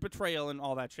run and then betrayal and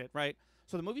all that shit, right?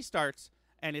 So the movie starts,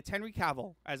 and it's Henry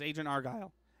Cavill as Agent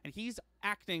Argyle, and he's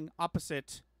acting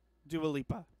opposite Dua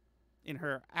Lipa in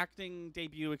her acting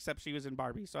debut, except she was in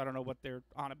Barbie, so I don't know what they're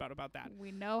on about that.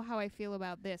 We know how I feel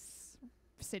about this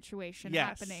situation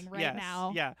happening right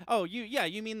now. Yeah. Oh,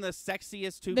 you mean the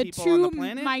sexiest two people on the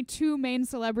planet? My two main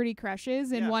celebrity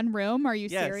crushes in one room. Are you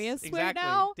serious exactly. right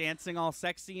now? Dancing all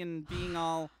sexy and being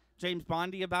all James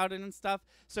Bondy about it and stuff.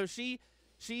 So she's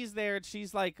there.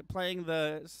 She's like playing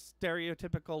the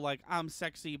stereotypical, like, I'm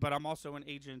sexy, but I'm also an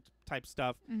agent type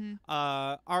stuff. Mm-hmm.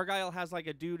 Argyle has like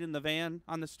a dude in the van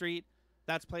on the street.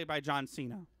 That's played by John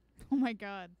Cena. Oh my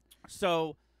God.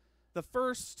 So the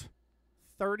first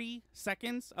 30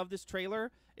 seconds of this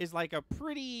trailer is like a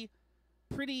pretty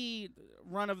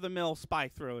run-of-the-mill spy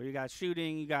thriller. You got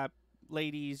shooting, you got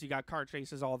ladies, you got car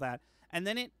chases, all that. And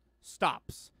then it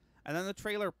stops. And then the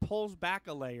trailer pulls back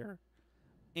a layer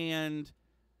and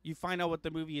you find out what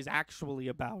the movie is actually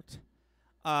about.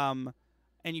 And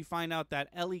you find out that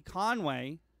Ellie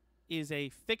Conway is a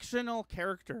fictional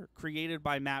character created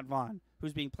by Matt Vaughn,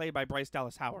 who's being played by Bryce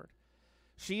Dallas Howard.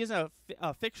 She is a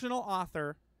fictional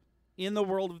author in the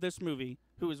world of this movie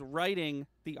who is writing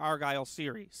the Argyle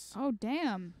series. Oh,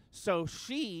 damn. So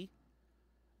she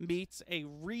meets a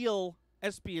real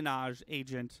espionage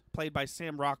agent played by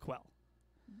Sam Rockwell.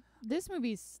 This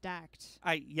movie's stacked.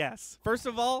 Yes. First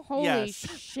of all, holy yes.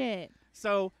 shit.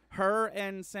 So her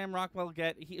and Sam Rockwell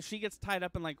she gets tied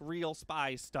up in like real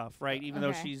spy stuff, right? Even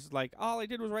though she's like, all I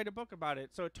did was write a book about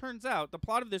it. So it turns out the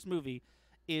plot of this movie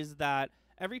is that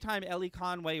every time Ellie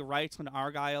Conway writes an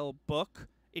Argyle book,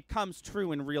 it comes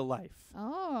true in real life.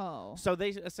 Oh. So they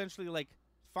essentially like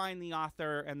find the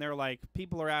author and they're like,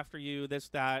 people are after you, this,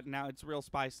 that. Now it's real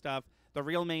spy stuff. The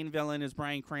real main villain is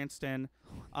Bryan Cranston.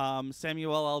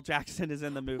 Samuel L. Jackson is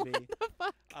in the movie. What the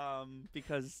fuck?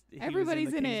 Because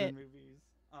everybody's in it. Movies.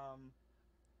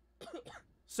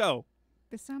 So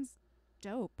this sounds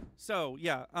dope. So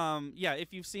yeah,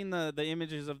 if you've seen the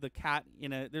images of the cat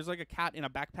there's like a cat in a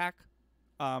backpack.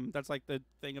 That's like the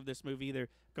thing of this movie. They're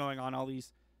going on all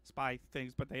these spy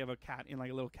things, but they have a cat in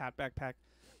like a little cat backpack.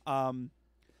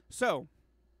 So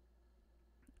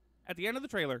at the end of the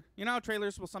trailer, you know how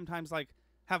trailers will sometimes like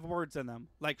have words in them,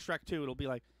 like Shrek 2. It'll be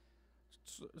like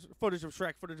footage of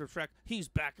Shrek. He's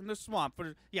back in the swamp.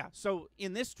 Yeah. So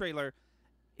in this trailer,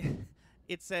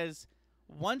 it says,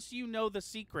 once you know the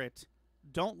secret,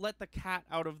 don't let the cat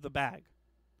out of the bag.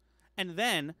 And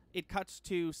then it cuts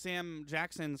to Sam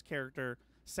Jackson's character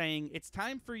saying, it's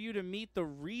time for you to meet the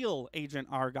real Agent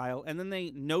Argyle. And then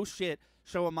they, no shit,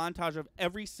 show a montage of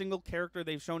every single character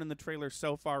they've shown in the trailer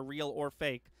so far, real or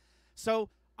fake. So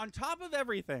on top of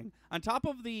everything, on top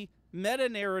of the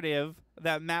meta-narrative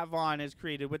that Matt Vaughn has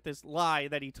created with this lie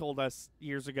that he told us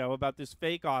years ago about this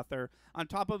fake author, on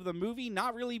top of the movie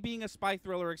not really being a spy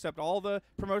thriller except all the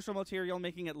promotional material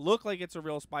making it look like it's a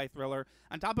real spy thriller,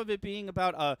 on top of it being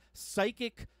about a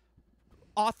psychic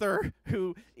author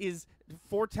who is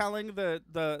foretelling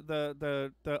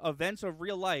the events of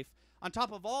real life, on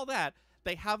top of all that,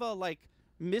 they have a like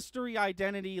mystery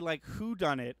identity like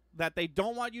whodunit that they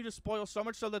don't want you to spoil, so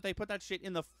much so that they put that shit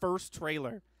in the first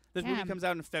trailer. This movie comes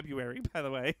out in February, by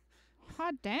the way.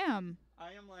 Hot damn. I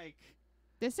am like...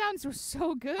 This sounds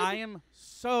so good. I am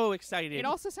so excited. It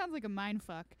also sounds like a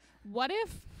mindfuck. What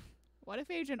if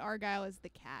Agent Argyle is the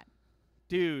cat?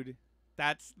 Dude,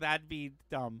 that'd be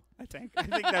dumb, I think. I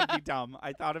think that'd be dumb.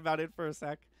 I thought about it for a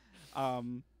sec.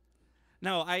 No,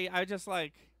 I just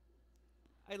like...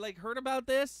 I like heard about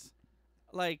this,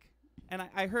 like, and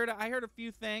I heard a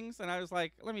few things, and I was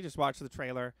like, let me just watch the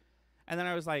trailer. And then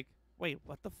I was like, wait,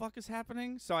 what the fuck is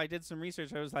happening? So I did some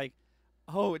research. I was like,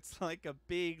 oh, it's like a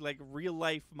big, like,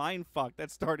 real-life mindfuck that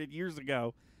started years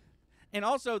ago. And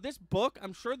also, this book,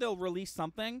 I'm sure they'll release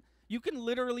something. You can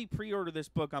literally pre-order this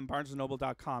book on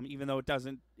BarnesandNoble.com, even though it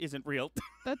isn't real.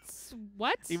 That's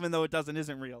what? Even though it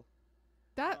isn't real.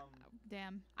 That,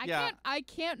 damn. I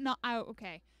can't not,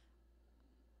 okay.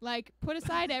 Like, put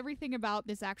aside everything about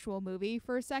this actual movie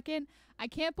for a second. I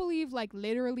can't believe, like,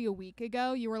 literally a week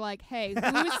ago, you were like, hey,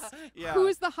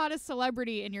 who's the hottest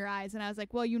celebrity in your eyes? And I was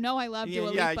like, well, you know I love Dua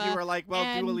Lipa. Yeah, you were like,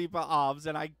 well, Dua Lipa obvs,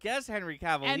 and I guess Henry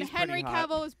Cavill, and he's Henry pretty hot.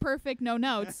 Cavill is perfect, no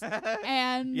notes.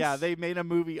 And yeah, they made a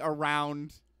movie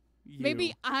around you.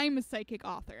 Maybe I'm a psychic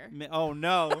author. Oh,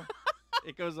 no.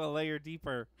 It goes a layer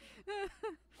deeper.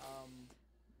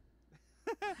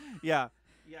 Yeah,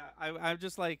 I'm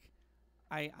just like...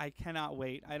 I cannot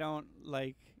wait. I don't,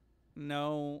 like,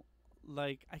 know,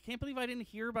 like, I can't believe I didn't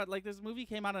hear about, like, this movie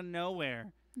came out of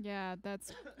nowhere. Yeah,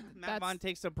 that's... Matt Vaughn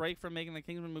takes a break from making the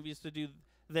Kingsman movies to do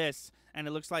this, and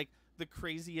it looks like the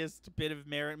craziest bit of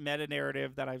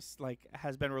meta-narrative that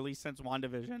has been released since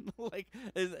WandaVision. Like,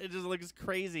 it just looks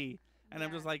crazy, and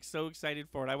I'm just, like, so excited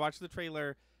for it. I watched the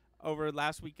trailer over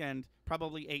last weekend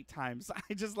probably 8 times.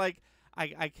 I just, like,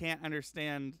 I can't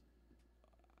understand...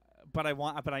 But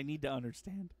I need to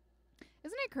understand.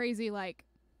 Isn't it crazy, like,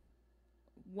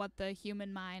 what the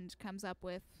human mind comes up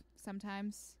with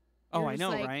sometimes? Oh, I know,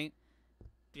 like, right?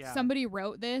 Yeah. Somebody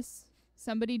wrote this.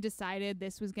 Somebody decided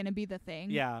this was going to be the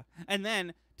thing. Yeah. And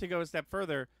then, to go a step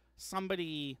further,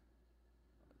 somebody,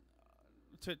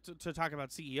 to talk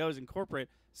about CEOs in corporate,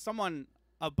 someone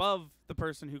above the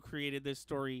person who created this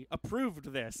story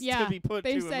approved this to be put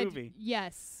to a movie.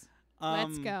 Yes.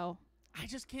 Let's go. I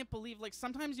just can't believe, like,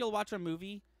 sometimes you'll watch a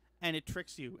movie and it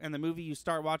tricks you, and the movie you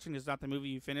start watching is not the movie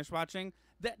you finish watching.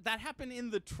 That happened in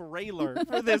the trailer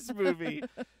for this movie.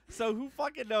 So who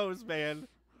fucking knows, man?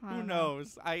 Who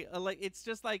knows? It's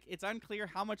just like, it's unclear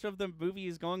how much of the movie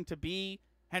is going to be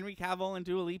Henry Cavill and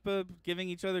Dua Lipa giving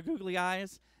each other googly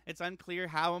eyes. It's unclear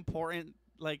how important.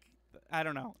 Like, I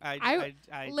don't know.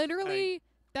 I literally.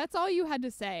 That's all you had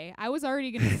to say. I was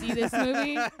already going to see this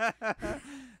movie.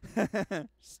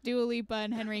 Dua Lipa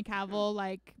and Henry Cavill,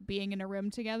 like, being in a room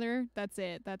together. That's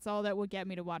it. That's all that would get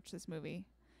me to watch this movie.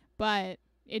 But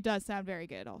it does sound very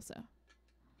good also.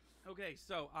 Okay,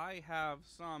 so I have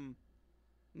some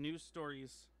news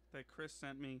stories that Chris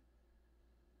sent me.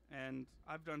 And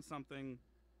I've done something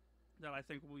that I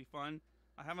think will be fun.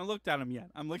 I haven't looked at them yet.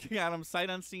 I'm looking at them sight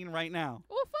unseen right now.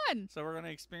 Oh, fun. So we're going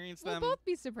to experience them. We'll both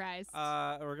be surprised.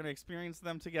 We're going to experience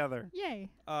them together. Yay.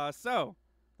 So,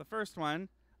 the first one,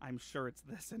 I'm sure it's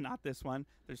this and not this one.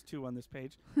 There's two on this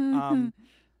page.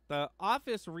 The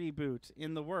Office reboot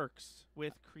in the works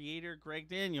with creator Greg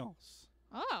Daniels.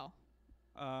 Oh.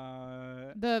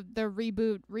 The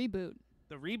reboot.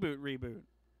 The reboot.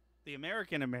 The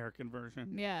American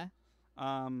version. Yeah.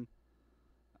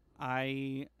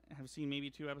 I have seen maybe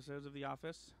 2 episodes of The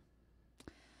Office.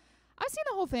 I've seen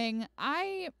the whole thing.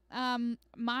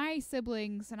 My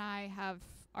siblings and I have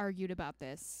argued about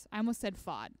this. I almost said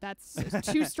fought. That's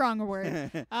too strong a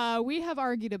word. We have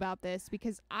argued about this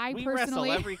because we personally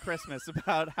wrestle every Christmas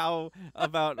about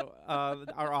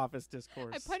our Office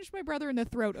discourse. I punched my brother in the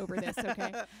throat over this.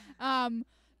 Okay.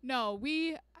 No,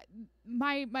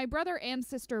 my brother and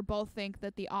sister both think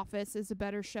that The Office is a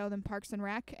better show than Parks and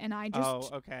Rec, and I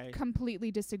just completely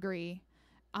disagree.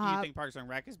 Do you think Parks and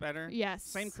Rec is better? Yes.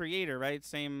 Same creator, right?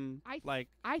 Same I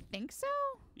think so.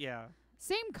 Yeah.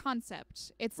 Same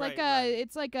concept. It's right,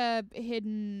 it's like a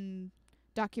hidden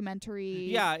documentary.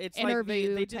 Yeah, it's interview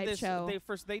like they did type this. Show.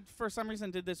 They for some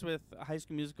reason did this with High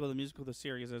School Musical, the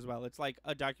series as well. It's like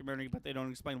a documentary, but they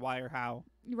don't explain why or how.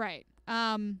 Right.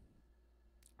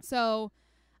 So,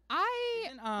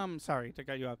 sorry to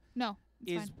cut you off. No.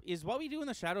 Is What We Do in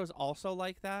the Shadows also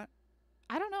like that?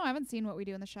 I don't know. I haven't seen What We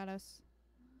Do in the Shadows.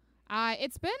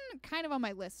 It's been kind of on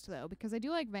my list though because I do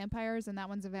like vampires and that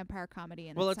one's a vampire comedy.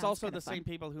 And well, it's also the same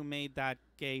people who made that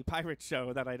gay pirate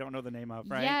show that I don't know the name of,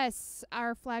 right? Yes,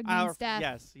 Our Flag Means Death.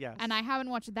 Yes. And I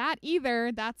haven't watched that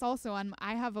either. That's also on.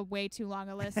 I have a way too long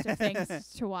a list of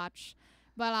things to watch.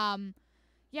 But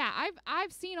yeah,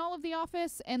 I've seen all of The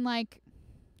Office and like.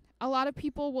 A lot of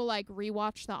people will like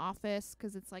rewatch The Office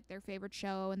because it's like their favorite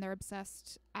show and they're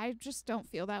obsessed. I just don't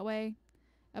feel that way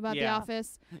about The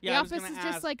Office. Yeah, The Office is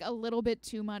just like a little bit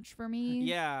too much for me.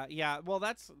 Yeah. Well,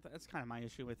 that's kind of my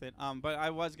issue with it. But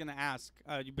I was gonna ask,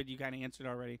 but you kind of answered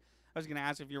already. I was gonna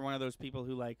ask if you're one of those people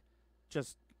who like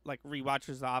just like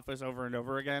rewatches The Office over and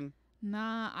over again.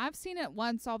 Nah, I've seen it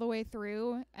once all the way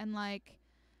through, and like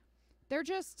they're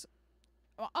just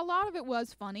a lot of it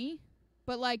was funny.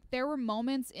 But, like, there were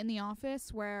moments in The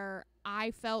Office where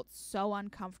I felt so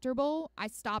uncomfortable, I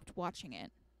stopped watching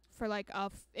it for, like,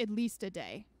 at least a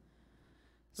day.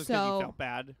 So, because you felt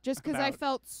bad? Just because I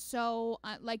felt so...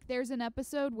 like, there's an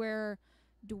episode where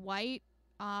Dwight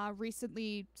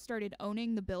recently started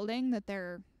owning the building that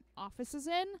their office is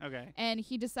in. Okay. And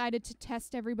he decided to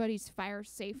test everybody's fire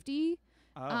safety.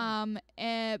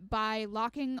 By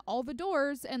locking all the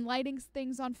doors and lighting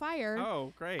things on fire.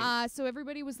 Oh, great. So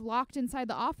everybody was locked inside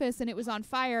the office and it was on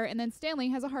fire, and then Stanley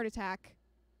has a heart attack.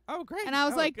 Oh, great. And I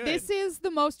was like, good. This is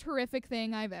the most horrific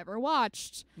thing I've ever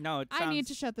watched. No, I need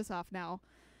to shut this off now.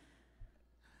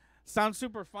 Sounds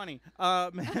super funny.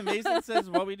 Mason says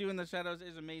What We Do in the Shadows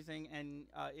is amazing, and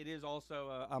it is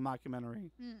also a mockumentary.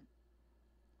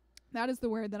 That is the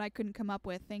word that I couldn't come up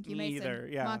with. Thank you, Me Mason. either,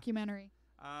 yeah. Mockumentary.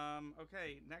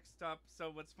 Okay, next up.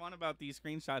 So what's fun about these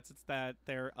screenshots, it's that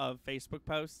they're of Facebook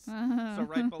posts. So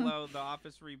right below the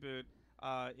Office reboot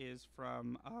is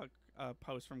from a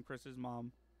post from Chris's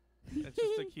mom. It's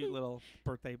just a cute little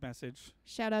birthday message.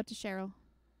 Shout out to Cheryl.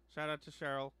 Shout out to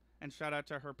Cheryl. And shout out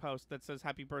to her post that says,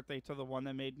 "Happy birthday to the one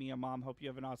that made me a mom. Hope you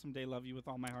have an awesome day. Love you with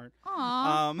all my heart."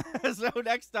 Aww. So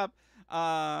next up,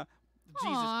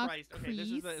 Jesus Aww,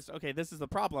 Christ. Okay, this is the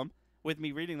problem with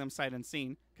me reading them sight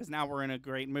unseen, because now we're in a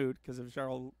great mood because of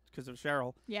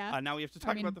Cheryl. Yeah. Now we have to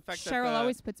talk about the fact that Cheryl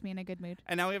always puts me in a good mood.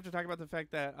 And now we have to talk about the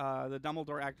fact that the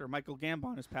Dumbledore actor Michael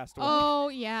Gambon has passed away. Oh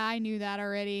yeah, I knew that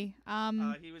already.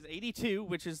 He was 82,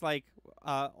 which is like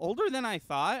older than I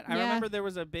thought. I remember there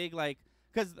was a big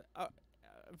because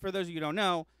for those of you who don't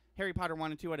know, Harry Potter 1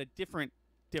 and 2 had a different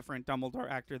Dumbledore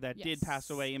actor that did pass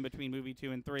away in between movie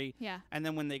 2 and 3. Yeah. And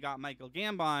then when they got Michael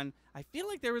Gambon, I feel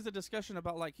like there was a discussion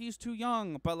about he's too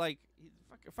young, but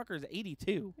fucker's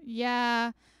 82.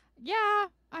 Yeah. Yeah.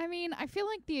 I mean, I feel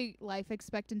like the life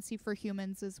expectancy for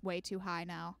humans is way too high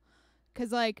now.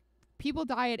 'Cause people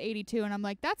die at 82 and I'm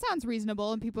like, that sounds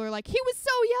reasonable, and people are like, he was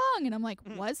so young, and I'm like,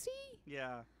 was he?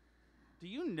 Yeah. Do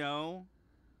you know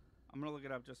I'm gonna look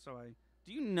it up just so I.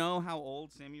 Do you know how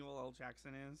old Samuel L.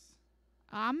 Jackson is?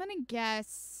 I'm gonna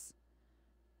guess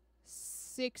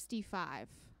 65.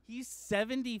 He's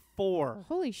 74.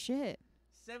 Holy shit!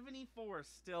 74,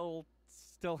 still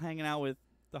hanging out with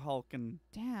the Hulk and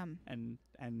Damn.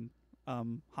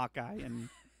 Hawkeye and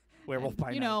Werewolf by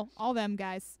Night. You know, all them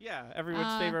guys. Yeah,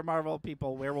 everyone's favorite Marvel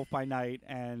people, Werewolf by Night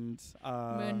and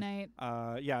Moon Knight.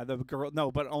 Yeah, the girl.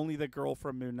 No, but only the girl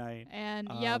from Moon Knight. And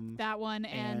yep, that one.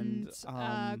 And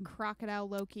Crocodile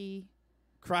Loki.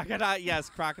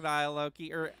 Crocodile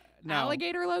Loki or no,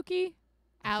 Alligator Loki.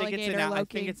 Alligator Loki. I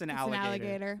think it's an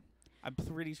alligator. I'm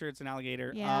pretty sure it's an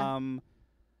alligator. Yeah.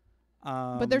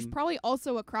 But there's probably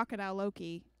also a Crocodile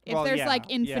Loki. If there's like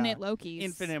infinite Lokis.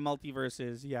 Infinite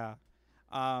multiverses, yeah.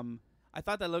 I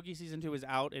thought that Loki season 2 is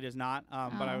out. It is not.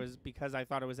 But because I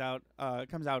thought it was out. It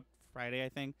comes out Friday, I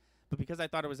think. But because I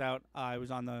thought it was out, I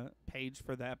was on the page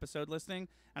for the episode listing,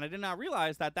 and I did not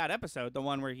realize that episode, the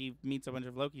one where he meets a bunch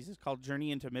of Lokis, is called Journey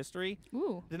into Mystery.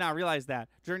 Ooh. Did not realize that.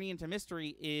 Journey into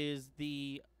Mystery is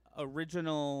the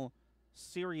original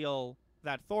serial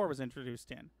that Thor was introduced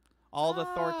in. All the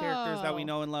Thor characters that we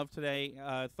know and love today,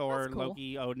 Thor, That's cool.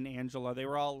 Loki, Odin, Angela, they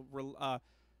were all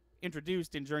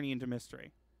introduced in Journey into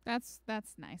Mystery. That's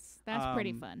nice. That's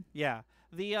pretty fun. Yeah.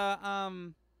 The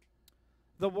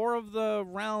War of the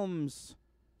Realms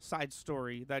side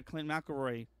story that Clint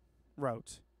McElroy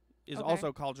wrote is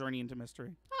also called Journey into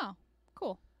Mystery. Oh,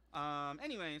 cool.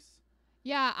 Anyways.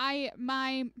 Yeah,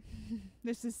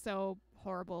 this is so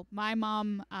horrible. My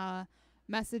mom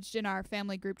messaged in our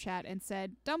family group chat and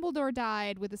said, Dumbledore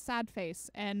died with a sad face.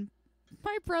 And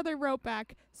my brother wrote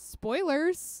back,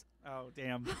 spoilers. Oh,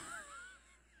 damn.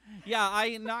 Yeah,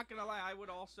 I'm not going to lie. I would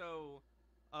also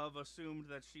have assumed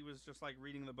that she was just like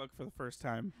reading the book for the first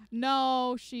time.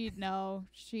 She I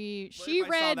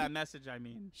read saw that message, I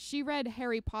mean. She read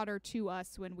Harry Potter to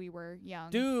us when we were young.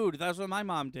 Dude, that's what my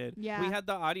mom did. Yeah. We had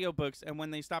the audiobooks, and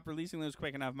when they stopped releasing those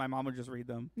quick enough, my mom would just read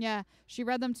them. Yeah. She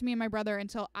read them to me and my brother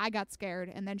until I got scared,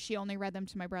 and then she only read them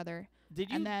to my brother.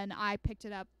 Did you? And then I picked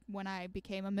it up when I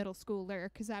became a middle schooler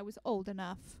because I was old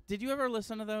enough. Did you ever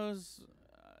listen to those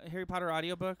Harry Potter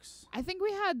audiobooks? I think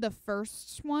we had the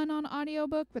first one on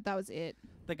audiobook, but that was it.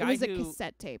 The guy it was a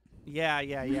cassette tape. Yeah.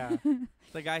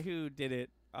 The guy who did it,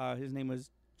 his name was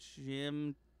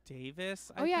Jim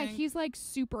Davis, I think. He's like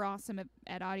super awesome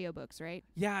at audiobooks, right?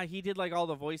 Yeah, he did like all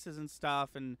the voices and stuff,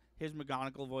 and his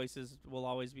McGonagall voices will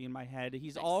always be in my head.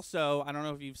 He's also, I don't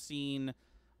know if you've seen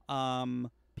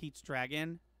Pete's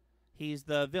Dragon. He's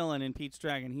the villain in Pete's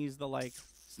Dragon. He's the like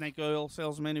snake oil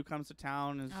salesman who comes to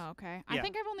town. Oh, okay. Yeah. I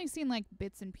think I've only seen like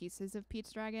bits and pieces of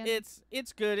Pete's Dragon. It's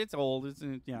good. It's old. It's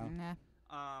yeah.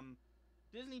 Nah.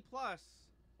 Disney Plus.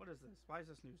 What is this? Why is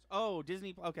this news? Oh,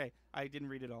 Disney. Okay, I didn't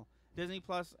read it all. Disney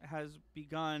Plus has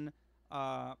begun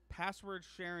password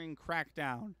sharing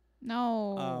crackdown.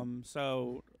 No.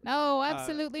 So. No,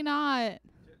 absolutely not.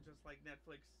 Just like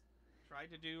Netflix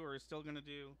tried to do or is still gonna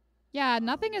do. Yeah,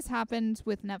 nothing has happened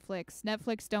with Netflix.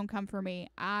 Netflix don't come for me.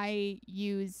 I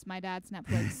use my dad's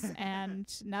Netflix,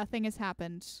 and nothing has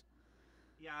happened.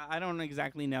 Yeah, I don't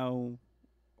exactly know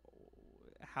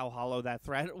how hollow that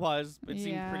threat was. It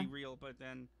seemed pretty real, but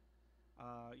then,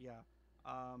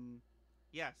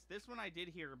 yes, this one I did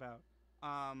hear about.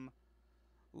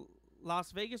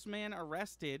 Las Vegas man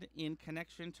arrested in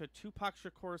connection to Tupac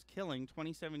Shakur's killing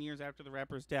 27 years after the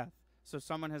rapper's death. So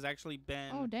someone has actually been...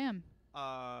 Oh, damn.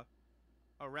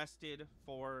 Arrested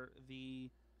for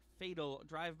the fatal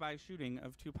drive-by shooting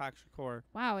of Tupac Shakur.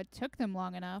 Wow, it took them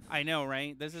long enough. I know,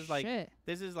 right? This is like Shit.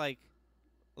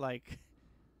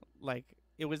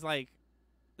 It was like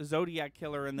Zodiac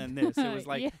Killer and then this. It was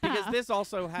like because this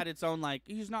also had its own like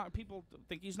people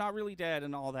think he's not really dead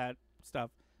and all that stuff.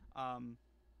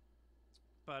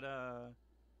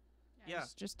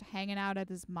 He's just hanging out at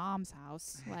his mom's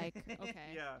house. Like,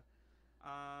 okay. Yeah.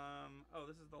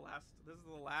 This is the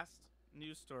last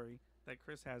news story that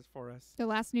Chris has for us. The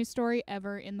last news story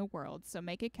ever in the world, so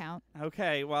make it count.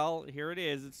 Okay, well, here it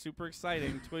is. It's super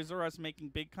exciting. Toys R Us making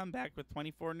big comeback with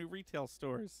 24 new retail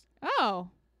stores. Oh,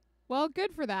 well,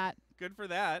 good for that. Good for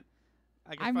that.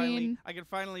 I can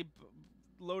finally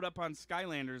load up on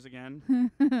Skylanders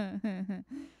again.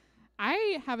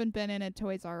 I haven't been in a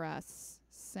Toys R Us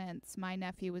since my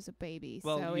nephew was a baby,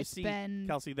 so it's been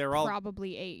Kelsey,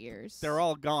 probably 8 years. They're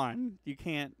all gone. You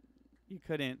couldn't.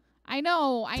 I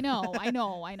know.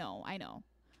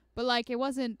 But like, it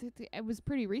was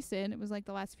pretty recent. It was like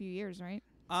the last few years, right?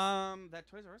 That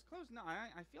Toys R Us closed? No,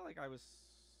 I feel like I was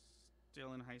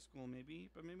still in high school, maybe,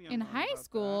 but maybe I'm in wrong high about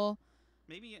school. that.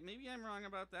 Maybe I'm wrong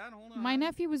about that. Hold on. My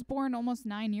nephew was born almost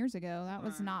 9 years ago. That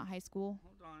was not high school.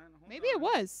 Hold on. Maybe it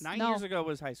was. 9 years ago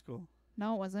was high school.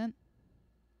 No, it wasn't.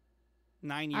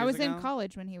 9 years ago? I was in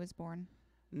college when he was born.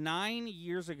 9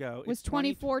 years ago. Was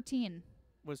 2014.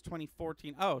 Was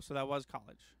 2014. Oh, so that was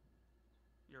college.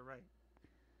 You're right.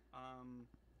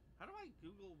 How do I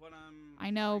Google what I'm... I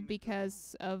know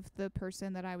because of the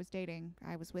person that I was dating.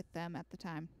 I was with them at the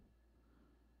time.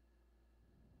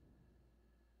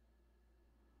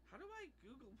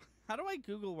 How do I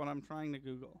Google what I'm trying to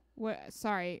Google?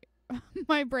 Sorry.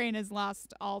 My brain has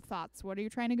lost all thoughts. What are you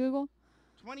trying to Google?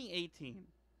 2018.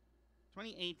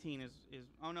 2018 is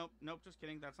oh nope, just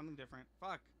kidding. That's something different.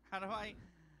 Fuck. How do I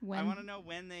when? I want to know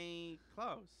when they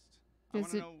closed.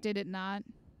 Did it not?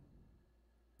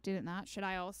 Should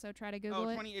I also try to Google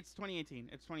it? It's 2018.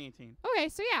 It's 2018. Okay,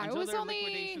 so yeah, Until it was their only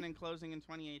liquidation and closing in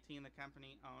 2018. The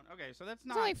company owned. Okay, so that's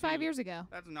not. It's only 5 years ago.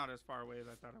 That's not as far away as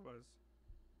I thought it was.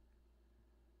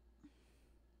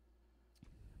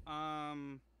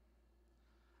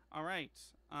 All right.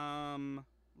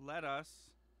 Let us.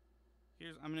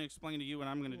 I'm gonna explain to you what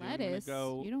I'm gonna do. Lettuce. I'm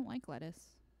gonna go. You don't like lettuce.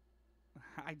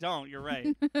 I don't. You're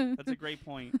right. That's a great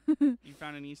point. You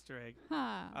found an Easter egg.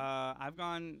 Huh. I've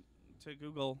gone to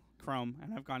Google Chrome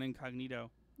and I've gone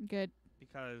incognito. Good.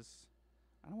 Because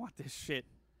I don't want this shit.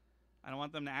 I don't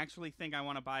want them to actually think I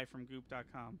want to buy from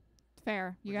Goop.com.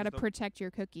 Fair. You got to protect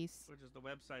your cookies. Which is the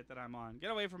website that I'm on.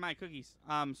 Get away from my cookies.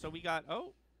 So we got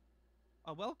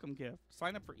a welcome gift.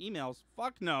 Sign up for emails.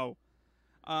 Fuck no.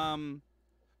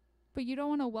 But you don't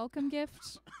want a welcome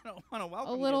gift? I don't want a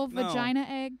welcome gift. A little gift. vagina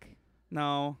egg?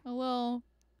 No. A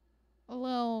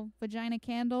little vagina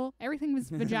candle? Everything was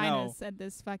vaginas at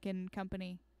this fucking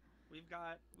company. We've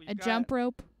got a jump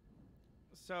rope.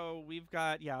 So we've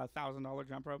got $1,000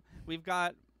 jump rope. We've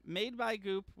got Made by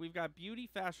Goop. We've got beauty,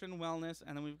 fashion, wellness,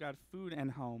 and then we've got food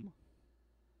and home.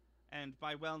 And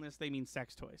by wellness they mean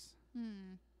sex toys.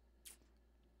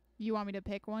 You want me to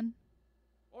pick one?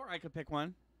 Or I could pick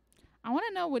one. I want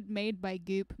to know what Made by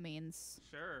Goop means.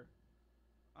 Sure.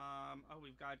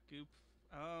 We've got Goop.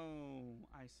 Oh,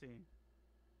 I see.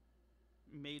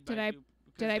 Made by Goop.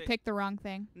 Did I pick the wrong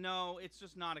thing? No, it's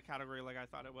just not a category like I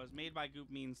thought it was. Made by Goop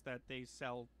means that they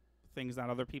sell things that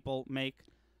other people make.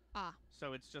 Ah.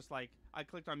 So it's just like, I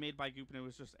clicked on Made by Goop and it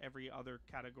was just every other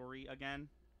category again.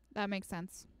 That makes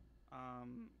sense.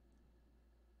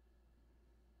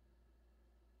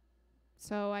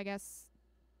 So I guess...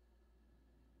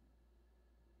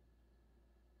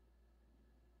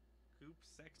 Goop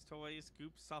sex toys,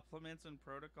 Goop supplements and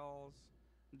protocols,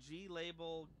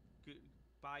 G-Label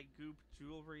by Goop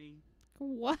jewelry.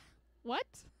 What?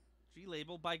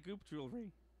 G-Label by Goop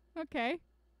jewelry. Okay.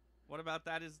 What about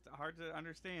that is hard to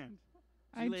understand?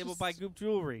 G-Label by Goop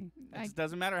jewelry. It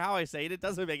doesn't matter how I say it. It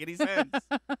doesn't make any sense.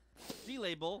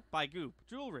 G-Label by Goop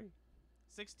jewelry.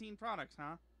 16 products,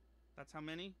 huh? That's how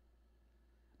many?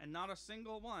 And not a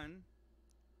single one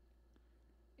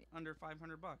under $500.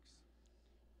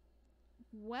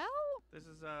 Well,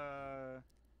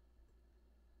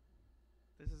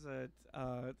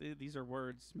 these are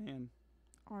words, man.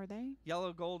 Are they?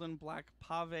 Yellow, gold, and black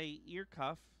pave ear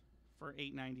cuff for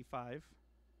 $8.95.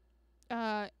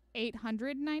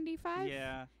 $895?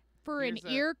 Yeah. For an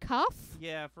ear cuff?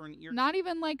 Yeah, for an ear. Not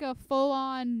even like a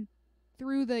full-on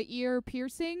through the ear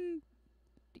piercing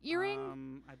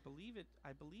earring? I believe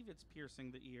it's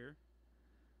piercing the ear.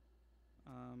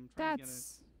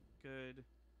 That's to get it good.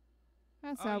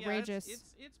 That's outrageous.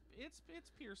 Yeah, it's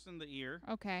piercing the ear.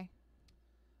 Okay.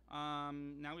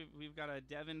 Now we've got a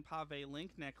Devon Pave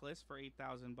link necklace for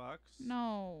 $8,000.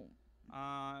 No.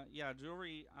 Yeah,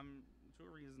 jewelry.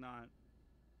 Jewelry is not.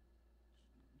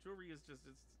 Jewelry is just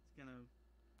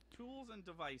tools and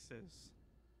devices.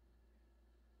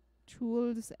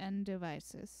 Tools and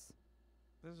devices.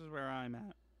 This is where I'm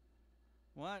at.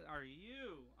 What are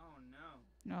you? Oh no.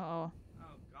 Oh.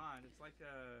 Oh God, it's like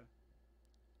a.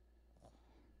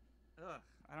 Ugh,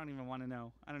 I don't even want to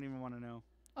know.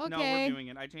 Okay. No, we're doing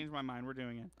it. I changed my mind. We're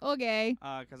doing it. Okay.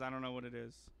 Because I don't know what it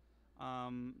is.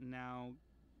 Now,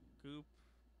 Goop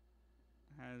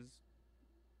has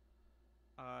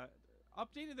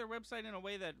updated their website in a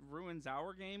way that ruins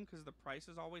our game because the price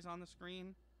is always on the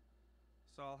screen.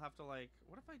 So I'll have to what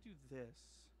if I do this?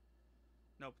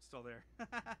 Nope, it's still there.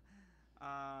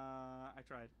 I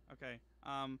tried. Okay.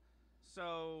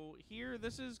 So here,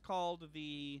 this is called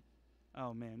the.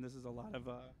 Oh man, this is a lot of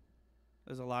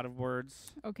there's a lot of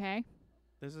words. Okay.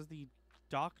 This is the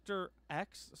Dr.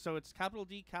 X, so it's capital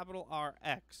D, capital R,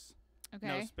 X. Okay.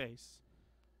 No space.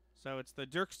 So it's the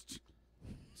Dirk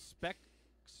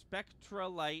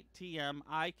Spectralite TM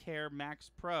Eye Care Max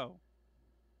Pro.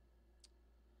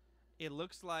 It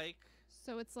looks like.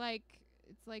 So it's like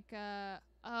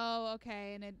oh,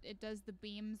 okay, and it does the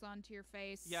beams onto your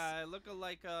face. Yeah, it look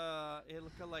like a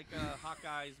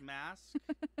Hawkeye's mask.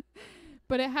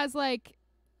 But it has like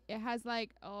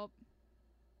oh,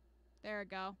 there we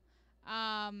go.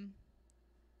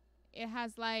 It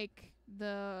has like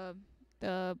the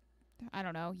I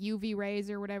don't know, UV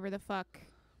rays or whatever the fuck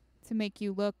to make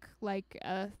you look like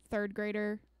a third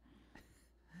grader.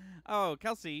 Oh,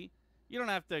 Kelsey, you don't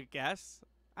have to guess.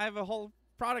 I have a whole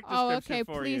product description okay,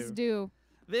 for please you. do.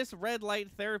 This red light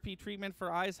therapy treatment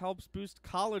for eyes helps boost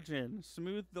collagen,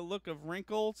 smooth the look of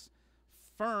wrinkles,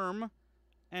 firm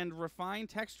and refine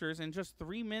textures in just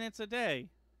 3 minutes a day.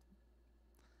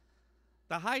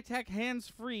 The high-tech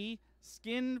hands-free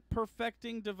skin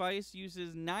perfecting device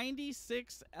uses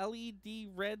 96 LED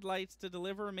red lights to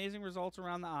deliver amazing results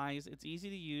around the eyes. It's easy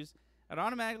to use. It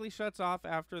automatically shuts off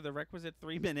after the requisite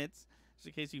 3 minutes, just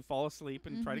in case you fall asleep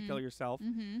and try to kill yourself.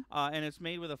 And it's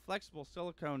made with a flexible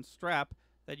silicone strap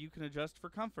that you can adjust for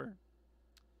comfort.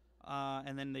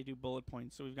 And then they do bullet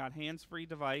points. So we've got hands-free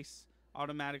device,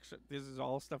 automatic. This is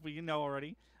all stuff we know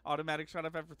already. Automatic shut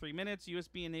off after 3 minutes.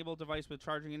 USB-enabled device with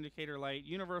charging indicator light.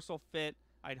 Universal fit.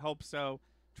 I'd hope so.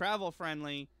 Travel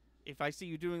friendly. If I see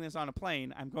you doing this on a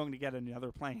plane, I'm going to get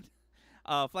another plane.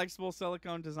 Flexible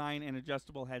silicone design and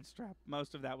adjustable head strap.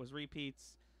 Most of that was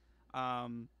repeats.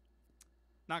 Not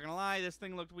gonna lie, this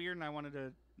thing looked weird, and I wanted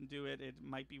to do it. It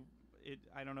might be.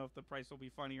 I don't know if the price will be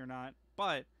funny or not.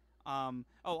 But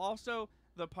also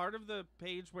the part of the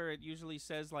page where it usually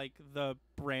says like the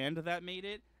brand that made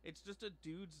it, it's just a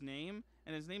dude's name,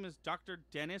 and his name is Dr.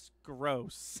 Dennis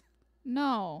Gross.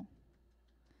 No.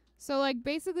 So like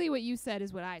basically what you said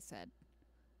is what I said.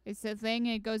 It's a thing.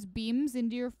 It goes beams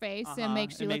into your face and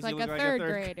makes you look like a third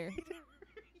grader.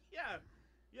 Yeah,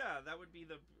 that would be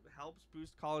the helps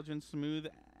boost collagen, smooth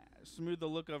the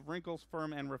look of wrinkles,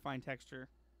 firm and refined texture.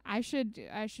 I should be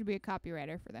a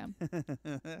copywriter for them.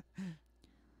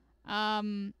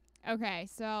 Okay,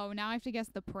 so now I have to guess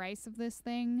the price of this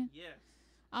thing. Yes.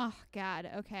 Oh God.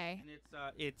 Okay. And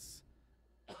it's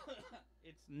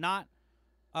not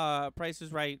Price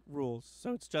is Right rules,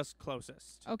 so it's just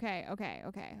closest. Okay.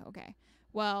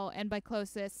 Well, and by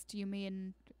closest, you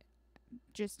mean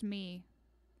just me,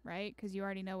 right? Because you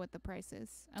already know what the price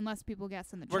is, unless people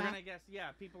guess in the chat. We're gonna guess. Yeah,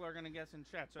 people are gonna guess in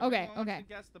chat. So okay. Wants to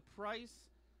guess the price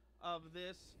of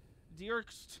this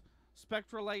Dirkst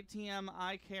Spectralite TM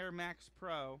Eye Care Max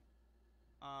Pro.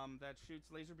 That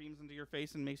shoots laser beams into your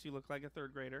face and makes you look like a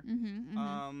third grader.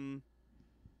 You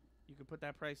can put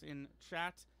that price in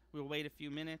chat. We'll wait a few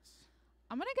minutes.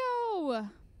 I'm gonna go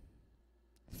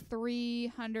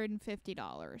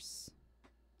 $350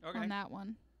 on that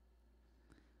one.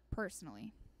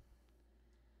 Personally.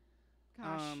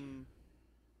 Gosh.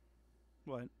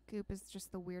 What? Goop is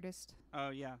just the weirdest. Oh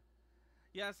yeah.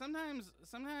 Yeah, sometimes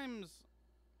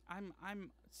I'm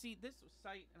see this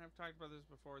site, and I've talked about this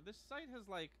before. This site has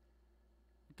like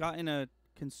gotten a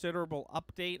considerable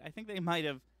update. I think they might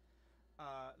have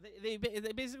they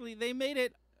basically they made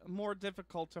it more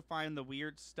difficult to find the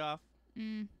weird stuff.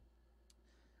 I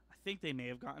think they may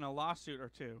have gotten a lawsuit or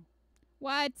two.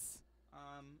 What?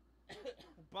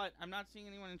 But I'm not seeing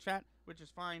anyone in chat, which is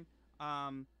fine.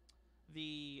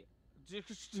 The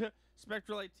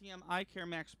Spectralite TM Eye Care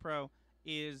Max Pro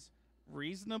is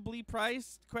reasonably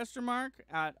priced,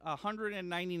 at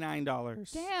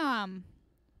 $199. Damn.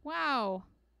 Wow.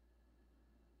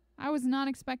 I was not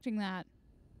expecting that.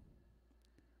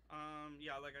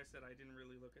 Yeah, like I said, I didn't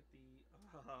really look at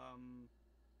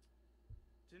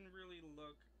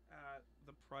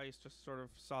the price, just sort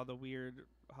of saw the weird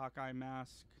Hawkeye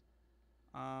mask.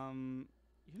 You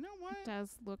know what? It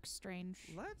does look strange.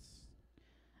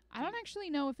 I don't do-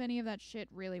 actually know if any of that shit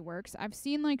really works. I've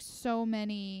seen like so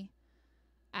many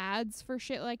ads for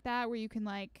shit like that where you can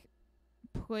like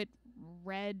put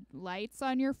red lights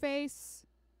on your face,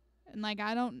 and like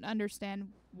I don't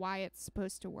understand why it's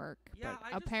supposed to work. Yeah,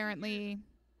 but apparently,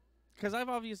 because I've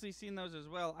obviously seen those as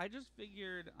well. I just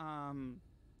figured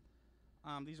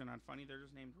these are not funny. They're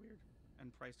just named weird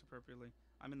and priced appropriately.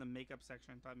 I'm in the makeup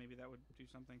section. Thought maybe that would do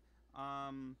something.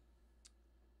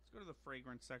 Let's go to the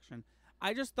fragrance section.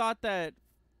 I just thought that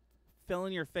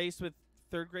filling your face with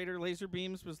third grader laser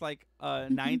beams was like a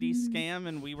 90s scam,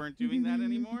 and we weren't doing that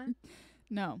anymore.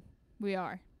 No, we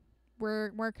are.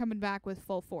 We're coming back with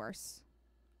full force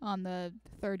on the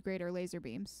third grader laser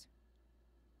beams.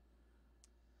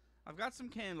 I've got some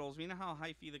candles. We know how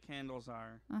hyphy the candles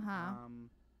are.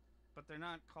 But they're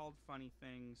not called funny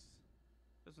things.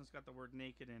 This one's got the word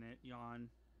naked in it. Yawn.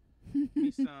 Give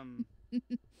me some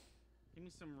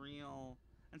real.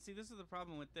 And see, this is the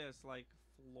problem with this, like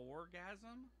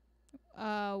Floorgasm.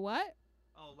 What?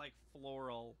 Oh, like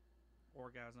floral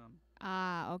orgasm.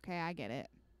 Ah, okay, I get it.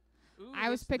 Ooh, I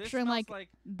was this picturing smells the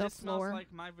this floor. smells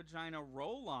like my vagina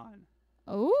roll-on.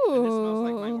 Ooh. And this smells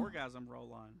like my orgasm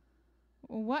roll-on.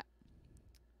 What?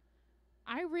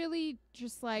 I really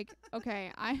just like,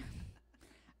 okay,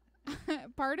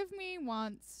 part of me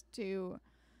wants to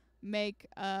make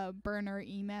a burner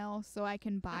email so I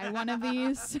can buy one of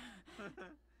these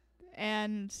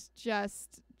and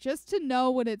just to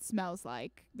know what it smells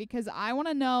like, because I want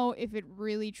to know if it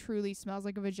really truly smells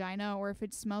like a vagina or if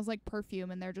it smells like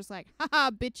perfume and they're just like,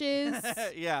 haha,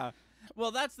 bitches. Yeah.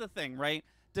 Well, that's the thing, right?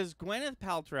 Does Gwyneth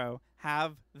Paltrow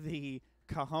have the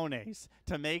cojones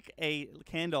to make a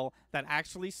candle that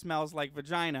actually smells like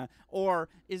vagina, or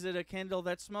is it a candle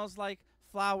that smells like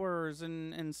flowers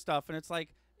and stuff, and it's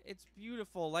like, it's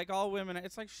beautiful like all women?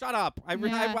 It's like, shut up. I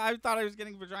thought I was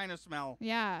getting vagina smell.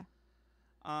 Yeah.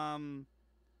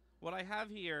 What I have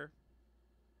here,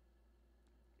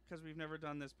 because we've never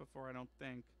done this before, I don't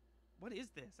think. What is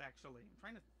this, actually? I'm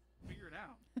trying to figure it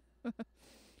out.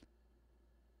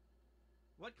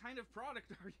 What kind of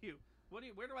product are you?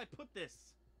 Where do I put this?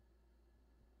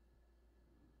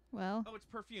 Well. Oh, it's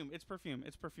perfume. It's perfume.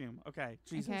 It's perfume. Okay.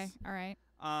 Jesus. Okay. All right.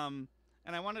 And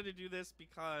I wanted to do this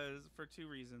because, for two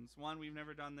reasons. One, we've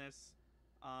never done this.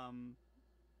 And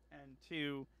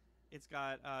two, it's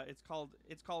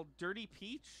called Dirty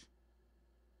Peach.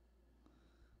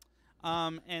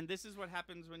 And this is what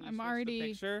happens when you switch the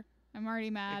picture. I'm already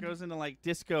mad. It goes into like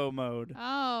disco mode.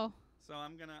 Oh. So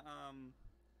I'm gonna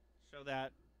show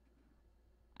that.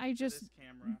 This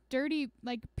camera. Dirty,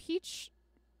 like, peach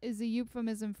is a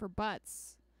euphemism for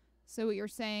butts. So what you're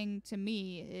saying to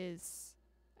me is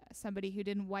somebody who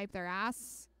didn't wipe their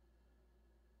ass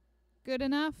good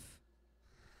enough,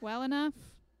 well enough.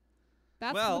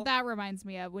 That's what that reminds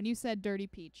me of when you said dirty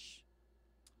peach.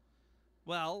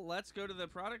 Well, let's go to the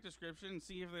product description and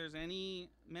see if there's any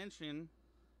mention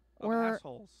of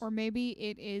assholes. Or maybe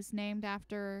it is named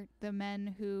after the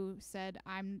men who said,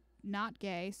 I'm not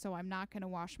gay, so I'm not going to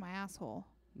wash my asshole.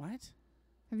 What?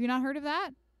 Have you not heard of that?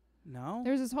 No.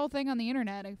 There was this whole thing on the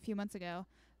internet a few months ago.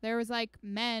 There was, like,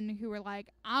 men who were like,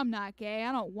 I'm not gay,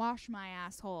 I don't wash my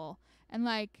asshole. And,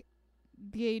 like,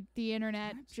 the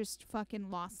internet just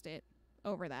fucking lost it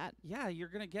over that. Yeah, you're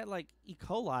going to get, like, E.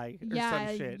 coli or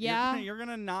some shit. Yeah. You're going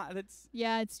to not...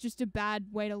 Yeah, it's just a bad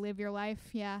way to live your life,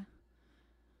 yeah.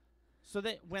 So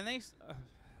when they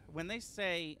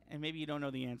say, and maybe you don't know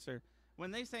the answer,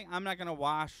 when they say, I'm not going to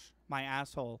wash my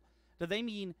asshole, do they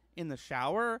mean in the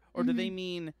shower, or do they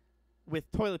mean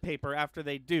with toilet paper after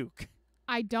they duke?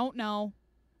 I don't know.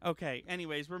 Okay,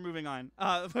 anyways, we're moving on.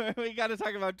 We got to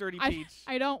talk about Dirty Peach.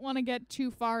 I don't want to get too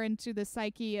far into the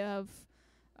psyche of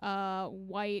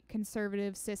white,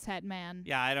 conservative, cishet man.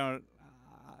 Yeah, I don't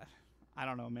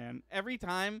know, man. Every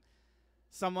time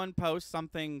someone posts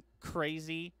something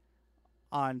crazy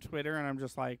on Twitter, and I'm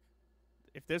just like,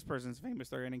 if this person's famous,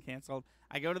 they're getting canceled.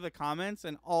 I go to the comments,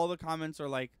 and all the comments are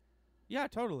like, yeah,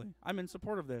 totally, I'm in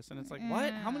support of this. And it's like,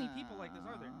 what? How many people like this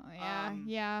are there?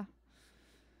 Yeah.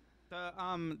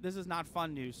 This is not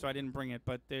fun news, so I didn't bring it.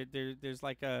 But there's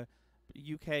like a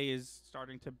UK is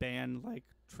starting to ban like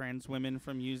trans women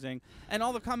from using, and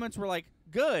all the comments were like,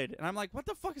 good. And I'm like, what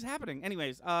the fuck is happening?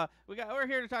 Anyways, we're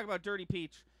here to talk about Dirty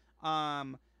Peach,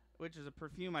 which is a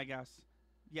perfume, I guess.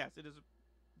 Yes, it is.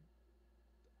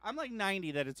 I'm like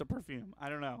 90 that it's a perfume. I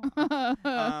don't know.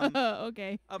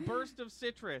 Okay. A burst of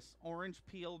citrus, orange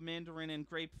peel, mandarin, and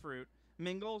grapefruit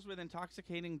mingles with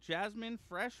intoxicating jasmine,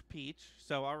 fresh peach.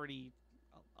 So already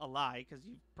a lie, because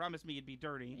you promised me you'd be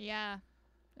dirty. Yeah.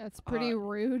 That's pretty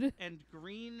rude. And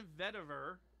green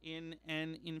vetiver in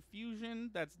an infusion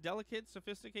that's delicate,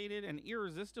 sophisticated, and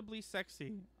irresistibly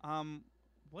sexy.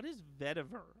 What is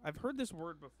vetiver? I've heard this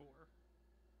word before.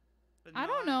 I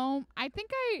don't know. I think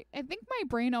my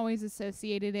brain always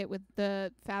associated it with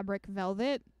the fabric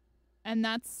velvet, and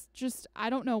that's just, I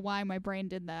don't know why my brain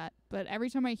did that, but every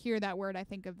time I hear that word, I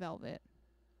think of velvet.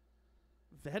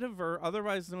 Vetiver,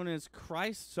 otherwise known as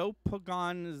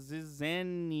Chrysopogon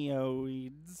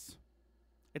zizanioides.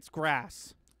 It's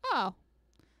grass. Oh.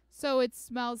 So it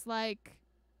smells like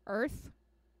earth?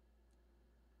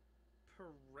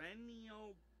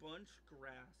 Perennial bunch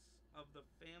grass of the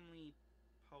family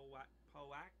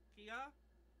Poacia?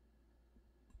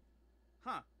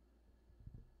 Huh.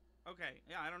 Okay.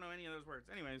 Yeah, I don't know any of those words.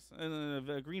 Anyways,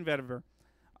 green vetiver.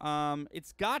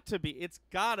 It's gotta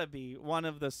be one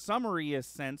of the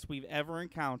summariest scents we've ever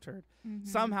encountered. Mm-hmm.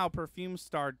 Somehow perfume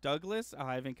star Douglas,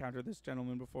 I've encountered this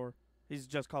gentleman before. He's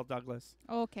just called Douglas.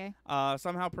 Oh, okay.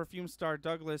 Somehow perfume star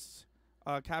Douglas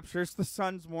captures the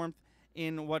sun's warmth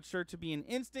in what's sure to be an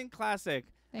instant classic.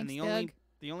 And Thanks,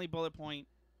 the Doug. only bullet point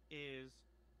is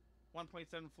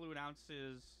 1.7 fluid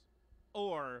ounces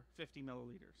or 50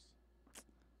 milliliters.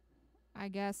 I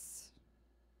guess.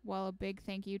 Well, a big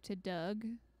thank you to Doug.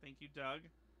 Thank you, Doug,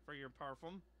 for your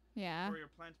parfum. Yeah. For your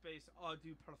plant-based eau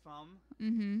de parfum.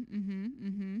 Made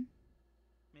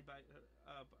by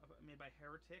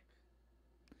Heretic.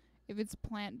 If it's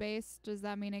plant-based, does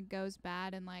that mean it goes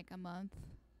bad in like a month?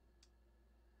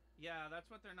 Yeah, that's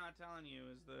what they're not telling you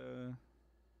is the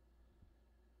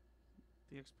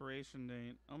expiration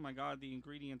date. Oh my god, the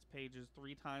ingredients page is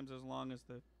 3 times as long as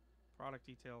the product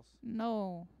details.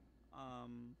 No.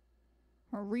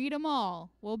 Read them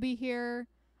all. We'll be here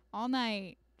all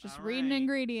night just reading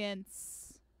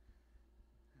ingredients.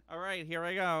 All right, here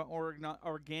I go.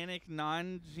 Organic,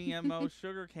 non-GMO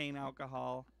sugarcane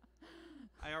alcohol.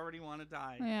 I already want to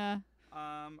die. Yeah.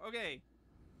 Okay.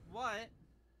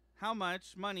 How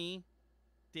much money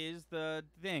is the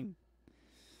thing?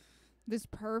 This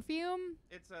perfume?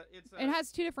 It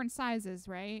has 2 different sizes,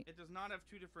 right? It does not have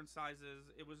 2 different sizes.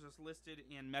 It was just listed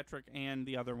in metric and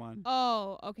the other one.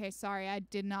 Oh, okay. Sorry, I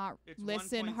did not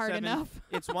listen hard enough.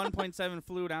 It's 1.7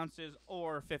 fluid ounces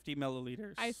or 50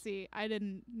 milliliters. I see.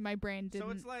 My brain didn't.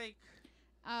 So it's like...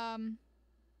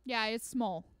 yeah, it's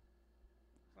small.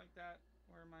 It's like that.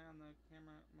 Where am I on the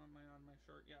camera? Am I on my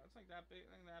shirt? Yeah, it's like that big.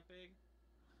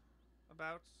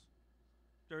 About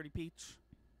Dirty Peach.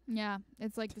 Yeah,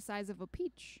 it's like the size of a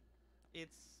peach.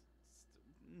 It's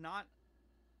not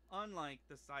unlike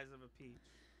the size of a peach.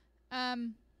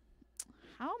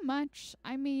 How much?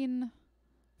 I mean,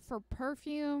 for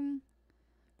perfume,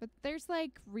 but there's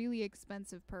like really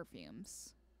expensive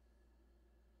perfumes.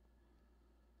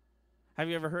 Have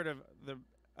you ever heard of the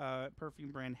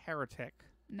perfume brand Heretic?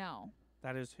 No.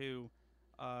 That is who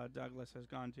Douglas has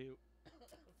gone to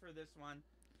for this one.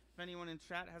 If anyone in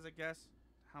chat has a guess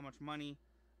how much money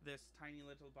this tiny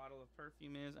little bottle of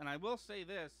perfume is, and I will say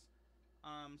this,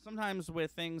 sometimes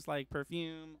with things like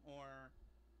perfume or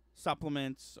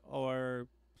supplements or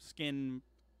skin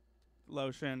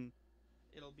lotion,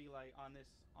 it'll be like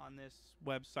on this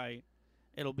website,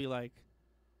 it'll be like,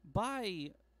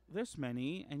 buy this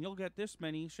many and you'll get this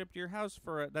many shipped to your house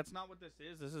for that's not what this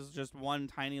is. This is just one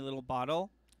tiny little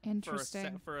bottle.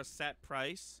 Interesting. For a set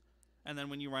price, and then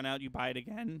when you run out, you buy it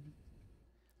again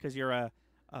because you're a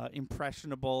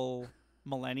impressionable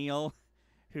millennial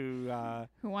who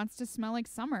wants to smell like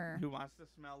summer. Who wants to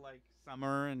smell like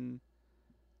summer and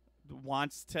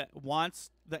wants the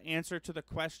answer to the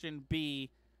question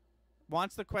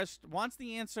wants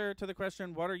the answer to the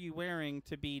question, what are you wearing,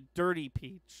 to be Dirty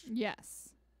Peach.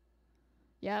 Yes.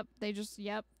 Yep,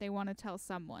 they want to tell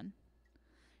someone.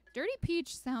 Dirty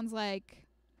Peach sounds like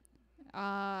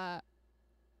a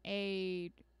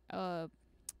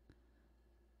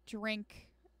drink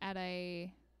at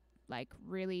a like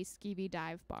really skeevy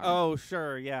dive bar. Oh,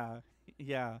 sure, yeah.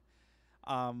 Yeah.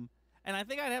 And I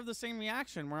think I'd have the same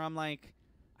reaction where I'm like,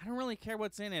 I don't really care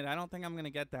what's in it. I don't think I'm going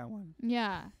to get that one.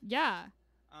 Yeah. Yeah.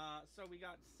 So we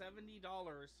got $70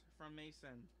 from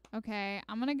Mason. Okay,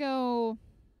 I'm going to go,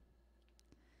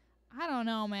 I don't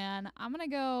know, man. I'm going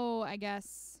to go, I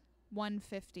guess,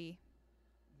 150.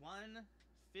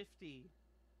 150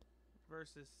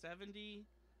 versus 70.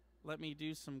 Let me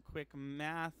do some quick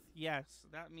math. Yes,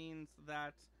 that means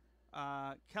that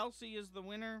Kelsey is the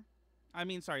winner.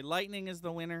 Lightning is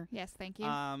the winner. Yes, thank you.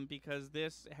 Because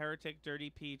this Heretic Dirty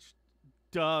Peach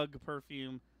Doug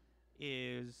perfume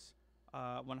is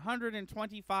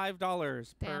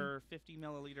 $125 per 50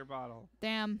 milliliter bottle.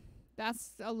 Damn,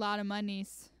 that's a lot of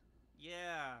monies.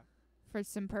 Yeah. For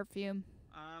some perfume.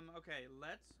 Okay,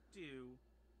 let's do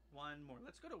one more.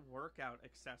 Let's go to workout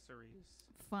accessories.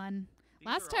 Fun.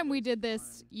 Last time we did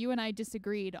this, you and I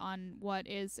disagreed on what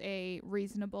is a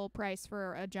reasonable price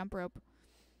for a jump rope.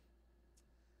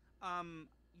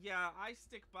 Yeah, I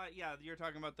stick by. Yeah, you're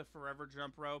talking about the Forever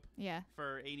jump rope. Yeah.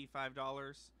 For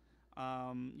 $85.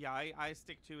 Yeah, I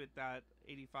stick to it that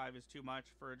 85 is too much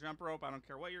for a jump rope. I don't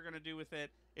care what you're gonna do with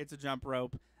it. It's a jump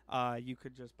rope. You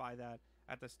could just buy that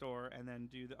at the store and then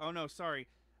do the. Oh no, sorry.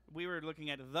 We were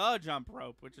looking at the jump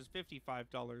rope, which is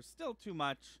 $55. Still too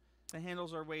much. The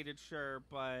handles are weighted, sure,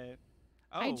 but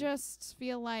I just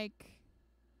feel like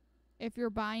if you're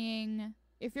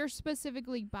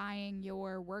specifically buying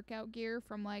your workout gear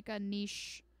from like a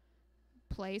niche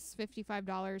place,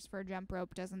 $55 for a jump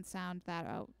rope doesn't sound that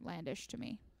outlandish to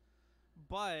me.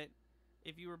 But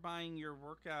if you were buying your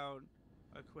workout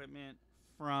equipment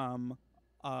from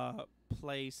a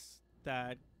place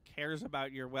that cares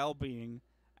about your well-being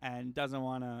and doesn't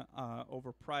want to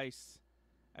overprice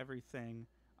everything,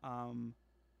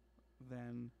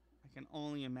 then I can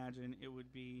only imagine it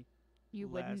would be You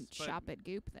less, wouldn't shop at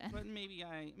Goop then. But maybe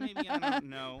I don't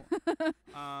know.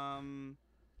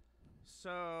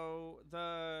 So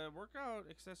the workout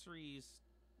accessories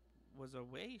was a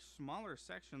way smaller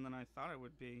section than I thought it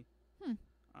would be.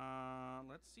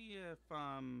 Let's see if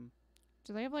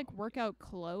do they have like workout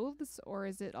clothes, or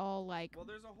is it all like well,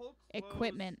 there's a whole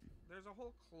equipment? There's a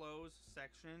whole clothes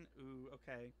section.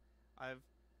 I've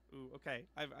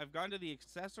gone to the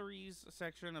accessories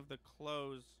section of the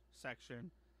clothes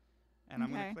section, and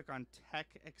I'm gonna click on tech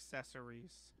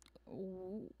accessories.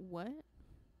 What?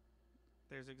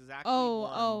 There's exactly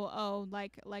one.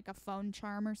 Like a phone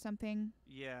charm or something.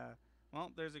 Yeah.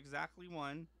 Well, there's exactly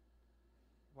one.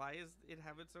 Why does it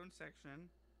have its own section?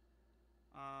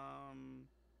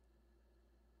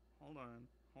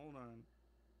 Hold on.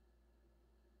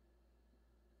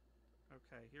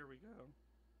 Okay, here we go.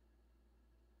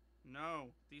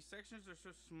 No, these sections are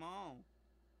so small.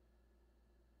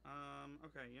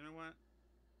 Okay, you know what?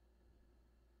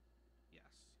 Yes.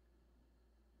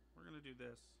 We're gonna do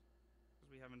this,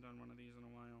 because we haven't done one of these in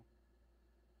a while.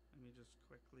 Let me just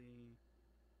quickly...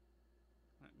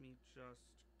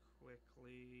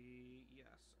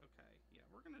 Yes, okay. Yeah,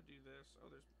 we're gonna do this.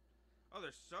 Oh,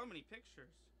 there's so many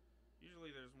pictures.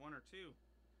 Usually there's one or two.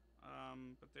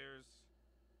 But there's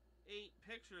 8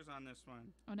 pictures on this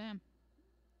one. Oh, damn.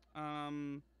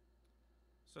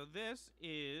 So this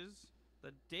is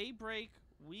the Daybreak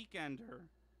Weekender.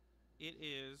 It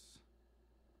is,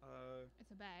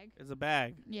 it's a bag. It's a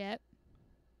bag. Yep.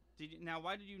 Now,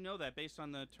 why did you know that based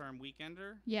on the term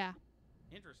weekender? Yeah.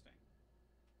 Interesting.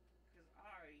 Because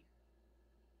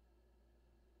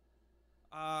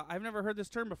I've never heard this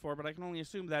term before, but I can only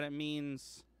assume that it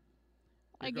means...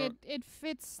 Like it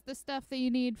fits the stuff that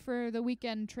you need for the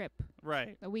weekend trip.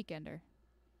 Right. The weekender.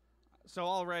 So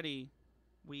already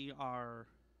we are...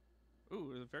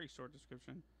 Ooh, a very short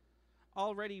description.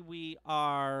 Already we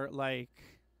are like...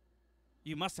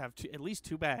 You must have at least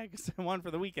 2 bags. One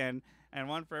for the weekend and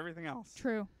one for everything else.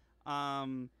 True.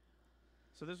 So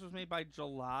this was made by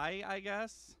July, I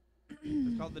guess.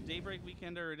 It's called the Daybreak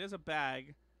Weekender. It is a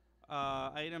bag.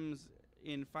 Items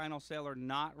in final sale are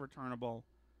not returnable,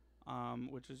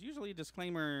 which is usually a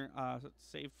disclaimer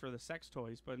saved for the sex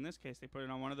toys. But in this case, they put it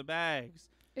on one of the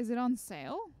bags. Is it on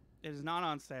sale? It is not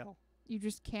on sale. You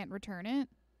just can't return it?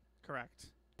 Correct.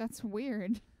 That's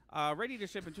weird. Ready to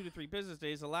ship in 2 to 3 business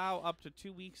days. Allow up to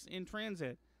 2 weeks in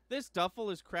transit. This duffel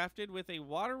is crafted with a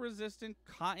water-resistant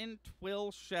cotton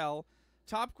twill shell,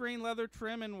 top grain leather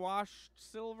trim, and washed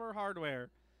silver hardware.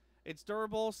 It's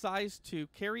durable, sized to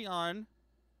carry on,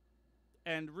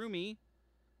 and roomy,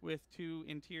 with 2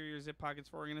 interior zip pockets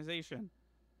for organization,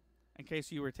 in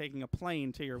case you were taking a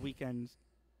plane to your weekend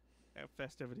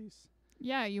festivities.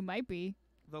 Yeah, you might be.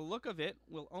 The look of it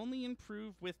will only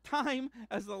improve with time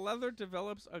as the leather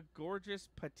develops a gorgeous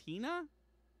patina.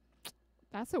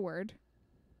 That's a word.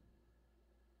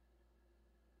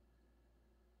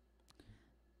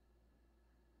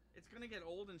 It's going to get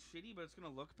old and shitty, but it's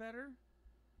going to look better.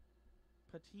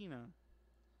 Patina.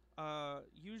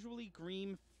 Usually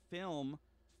green film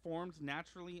formed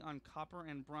naturally on copper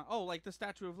and bronze. Oh, like the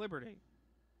Statue of Liberty.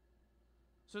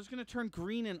 So it's going to turn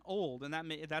green and old, and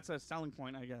that's a selling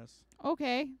point, I guess.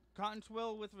 Okay. Cotton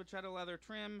twill with vachetta leather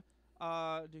trim.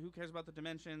 Who cares about the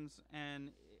dimensions?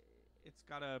 And it's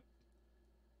got a...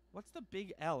 What's the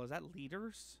big L? Is that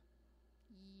liters?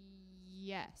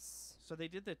 Yes. So they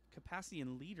did the capacity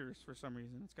in liters for some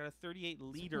reason. It's got a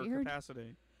 38-liter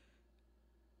capacity.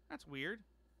 That's weird.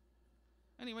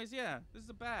 Anyways, yeah, this is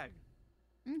a bag.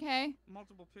 Okay.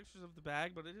 Multiple pictures of the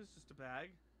bag, but it is just a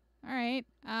bag. All right.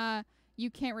 You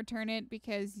can't return it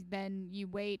because then you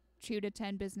wait 2 to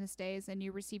 10 business days and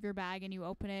you receive your bag and you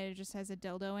open it. It just has a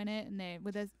dildo in it and they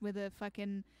with a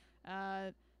fucking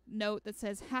note that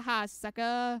says "haha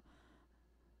sucker."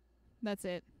 That's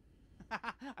it.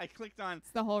 I clicked on.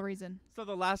 It's the whole reason. So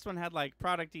the last one had like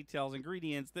product details,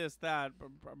 ingredients, this, that,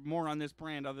 more on this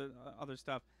brand, other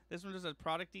stuff. This one just has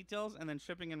product details and then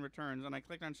shipping and returns. And I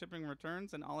clicked on shipping and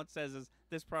returns, and all it says is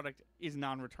this product is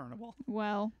non-returnable.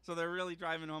 Well. So they're really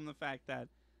driving home the fact that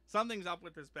something's up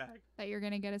with this bag. That you're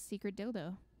going to get a secret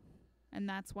dildo. And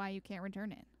that's why you can't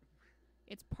return it.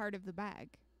 It's part of the bag.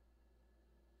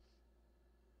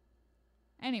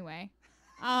 Anyway.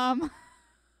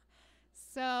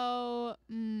 So,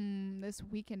 this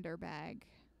weekender bag.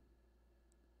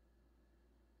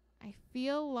 I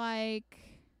feel like...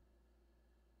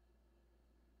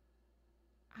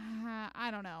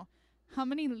 I don't know. How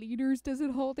many liters does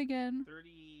it hold again?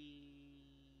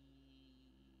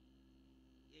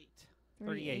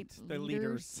 38. The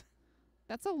liters.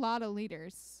 That's a lot of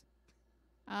liters.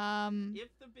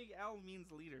 If the big L means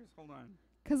liters, hold on.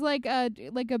 'Cause like a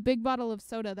big bottle of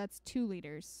soda, that's 2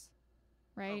 liters,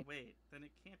 right? Oh wait, then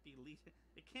it can't be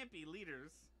It can't be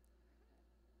liters.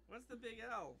 What's the big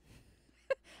L?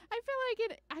 I feel like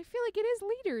it is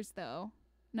liters though.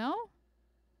 No?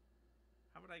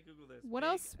 How would I Google this? What Big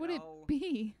else would it L-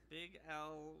 be? Big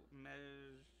L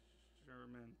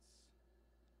measurements.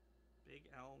 Big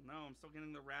L. No, I'm still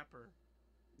getting the rapper.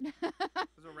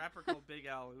 There's a rapper called Big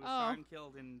L who was shot and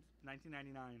killed in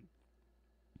 1999.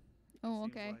 Oh,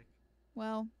 okay. Like.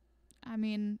 Well, I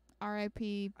mean,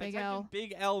 R.I.P. Big L.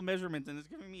 Big L measurements, and it's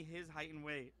giving me his height and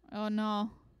weight. Oh no.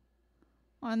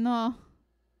 Oh no.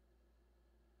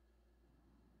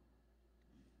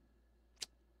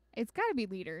 It's got to be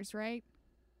liters, right?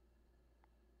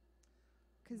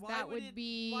 Because that would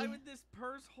be. Why would this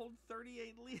purse hold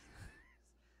 38 liters?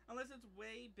 Unless it's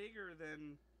way bigger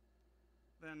than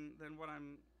what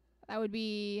I'm. That would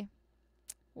be,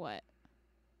 what?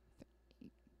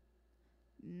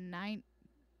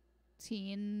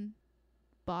 19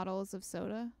 bottles of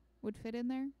soda would fit in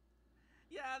there.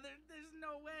 Yeah, there's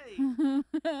no way.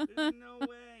 There's no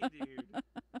way, dude.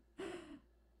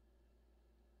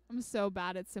 I'm so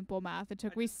bad at simple math. It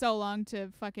took me so long to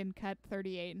fucking cut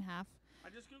 38 in half. I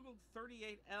just Googled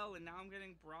 38L and now I'm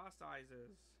getting bra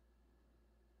sizes.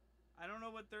 I don't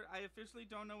know what I officially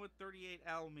don't know what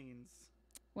 38L means.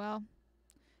 Well,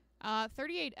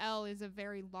 38L is a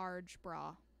very large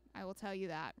bra. I will tell you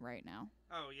that right now.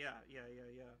 Oh, yeah.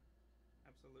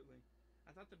 Absolutely.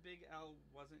 I thought the big L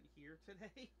wasn't here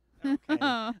today. Okay.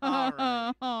 All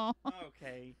right.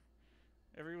 Okay.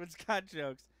 Everyone's got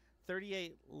jokes.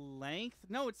 38 length?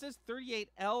 No, it says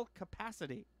 38L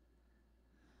capacity.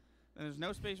 And there's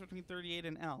no space between 38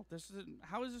 and L.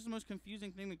 How is this the most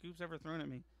confusing thing that Goop's ever thrown at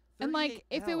me? And like,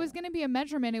 if it was going to be a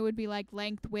measurement, it would be like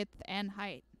length, width, and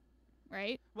height,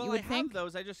 right? Well, I have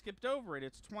those. I just skipped over it.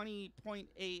 It's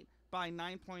 20.8 by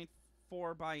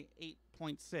 9.4 by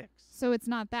 8.6. So it's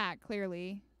not that,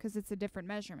 clearly, because it's a different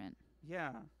measurement.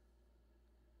 Yeah.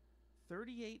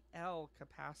 38L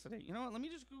capacity. You know what? Let me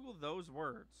just Google those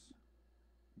words.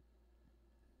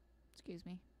 Excuse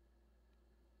me.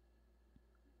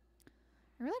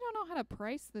 I really don't know how to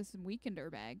price this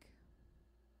Weekender bag.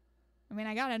 I mean,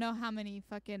 I gotta know how many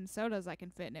fucking sodas I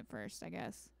can fit in it first, I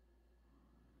guess.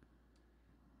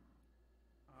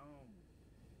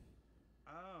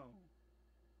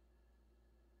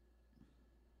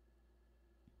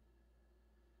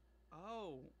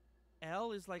 Oh,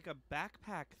 L is like a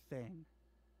backpack thing.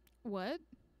 What?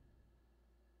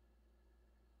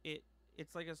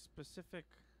 It's like a specific.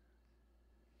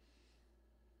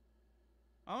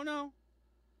 Oh no.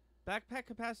 Backpack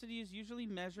capacity is usually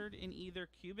measured in either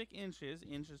cubic inches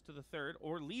to the third,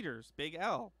 or liters, big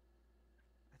L.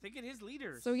 I think it is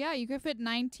liters. So yeah, you could fit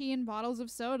 19 bottles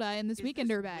of soda in this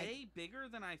Weekender bag. Way bigger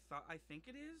than I thought. I think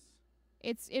it is.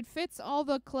 It fits all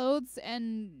the clothes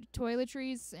and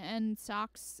toiletries and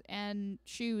socks and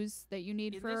shoes that you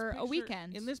need for a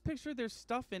weekend. In this picture, there's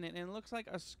stuff in it, and it looks like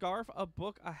a scarf, a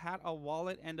book, a hat, a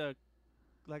wallet, and a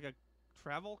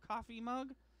travel coffee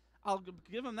mug. I'll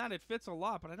give him that. It fits a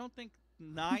lot, but I don't think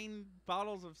 9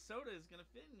 bottles of soda is going to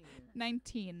fit in here.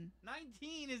 19.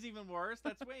 19 is even worse.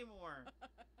 That's way more.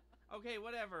 Okay,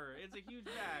 whatever. It's a huge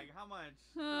bag. How much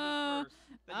for this purse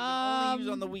that you can only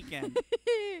use on the weekend?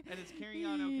 And it's carrying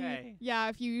on okay. Yeah,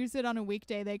 if you use it on a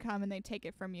weekday, they come and they take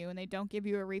it from you, and they don't give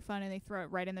you a refund, and they throw it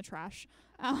right in the trash.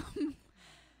 And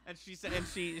she said, and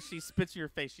she spits in your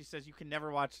face. She says, "You can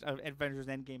never watch Avengers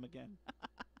Endgame again."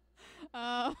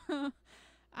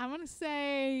 I'm gonna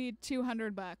say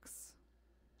 $200.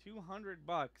 $200.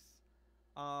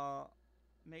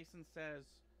 Mason says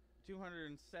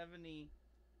 270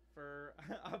 for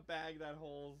a bag that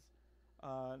holds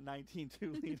 19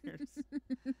 2-liters.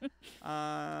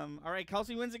 All right,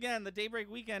 Kelsey wins again. The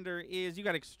Daybreak Weekender is, you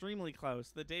got extremely close.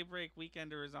 The Daybreak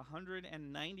Weekender is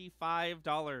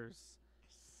 $195.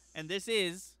 And this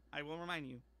is, I will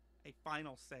remind you, a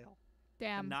final sale.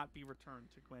 Damn. And not be returned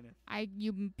to Gwyneth.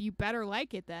 You better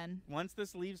like it then. Once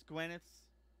this leaves Gwyneth's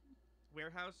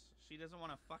warehouse, she doesn't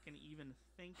want to fucking even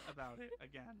think about it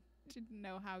again. Didn't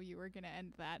know how you were going to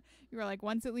end that. You were like,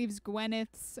 once it leaves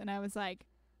Gwyneth's, and I was like,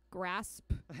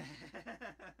 grasp.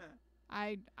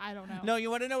 I don't know. No,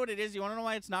 you want to know what it is? You want to know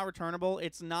why it's not returnable?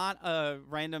 It's not a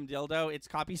random dildo. It's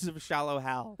copies of Shallow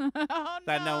Hal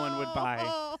that no one would buy.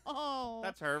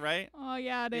 That's her, right? Oh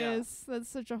yeah, it is. That's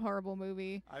such a horrible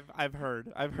movie. I've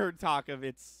heard talk of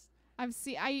it's.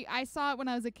 I saw it when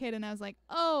I was a kid, and I was like,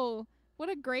 oh, what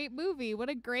a great movie. What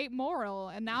a great moral.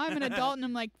 And now I'm an adult, and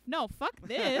I'm like, no, fuck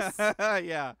this.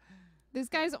 Yeah. This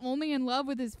guy's only in love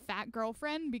with his fat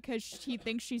girlfriend because he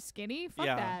thinks she's skinny. Fuck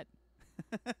that.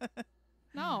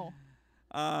 No.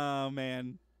 Oh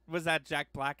man, was that Jack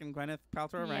Black and Gwyneth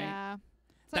Paltrow? Right. Yeah.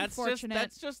 It's unfortunate.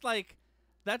 That's just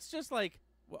like,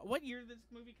 what year did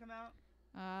this movie come out?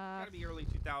 Gotta be early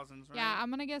 2000s, right? Yeah, I'm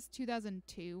gonna guess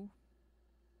 2002.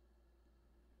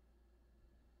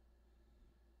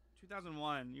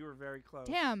 2001. You were very close.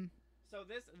 Damn. So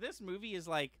this movie is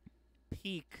like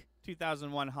peak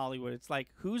 2001 Hollywood. It's like,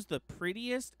 who's the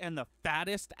prettiest and the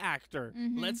fattest actor?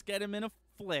 Let's get him in a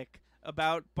flick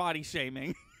about body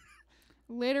shaming.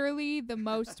 Literally the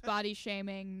most body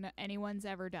shaming anyone's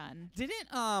ever done. Didn't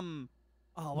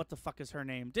what the fuck is her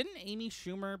name? Didn't Amy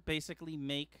Schumer basically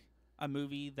make a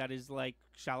movie that is like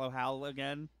Shallow Hal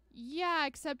again? Yeah,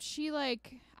 except she I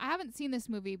haven't seen this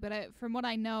movie, but from what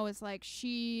I know is like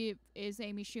she is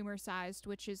Amy Schumer sized,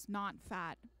 which is not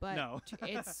fat, but no.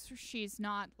 she's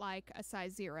not like a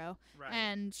size 0. Right.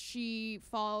 And she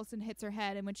falls and hits her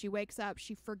head, and when she wakes up,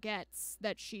 she forgets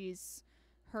that she's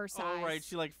her size. Oh right,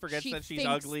 she like forgets that she's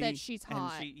thinks ugly. That she's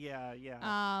hot. And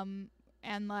yeah.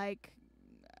 And like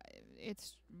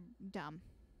it's dumb.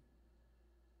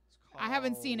 I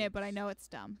haven't seen it, but I know it's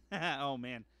dumb. Oh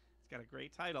man. Got a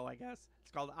great title, I guess.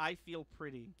 It's called I Feel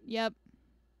Pretty. Yep.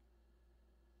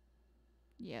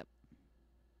 Maybe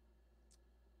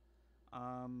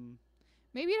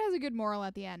it has a good moral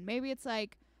at the end. Maybe it's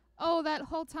like, oh, that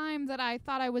whole time that I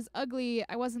thought I was ugly,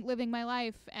 I wasn't living my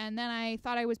life, and then I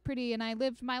thought I was pretty and I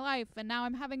lived my life, and now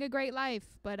I'm having a great life,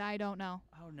 but I don't know.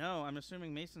 Oh no, I'm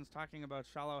assuming Mason's talking about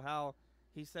Shallow Hal.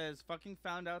 He says, fucking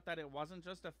found out that it wasn't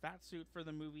just a fat suit for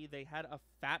the movie. They had a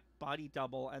fat body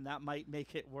double, and that might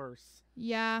make it worse.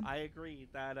 Yeah. I agree.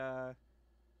 I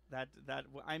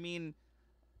mean,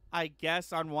 I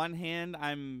guess on one hand,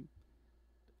 I'm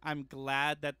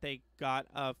glad that they got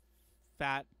a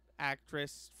fat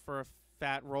actress for a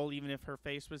fat role, even if her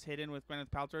face was hidden with Gwyneth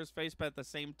Paltrow's face. But at the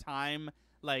same time,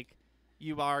 like,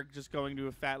 you are just going to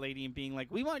a fat lady and being like,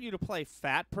 we want you to play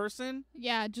fat person.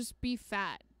 Yeah, just be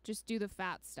fat. Just do the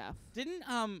fat stuff. Didn't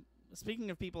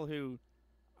speaking of people who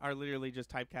are literally just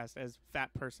typecast as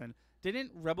fat person,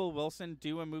 didn't Rebel Wilson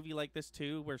do a movie like this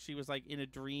too, where she was like in a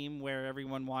dream where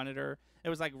everyone wanted her? It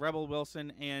was like Rebel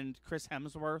Wilson and Chris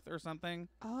Hemsworth or something.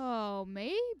 Oh,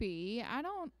 maybe. I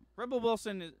don't. Rebel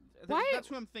Wilson is. That's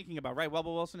who I'm thinking about, right?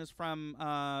 Rebel Wilson is from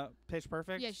Pitch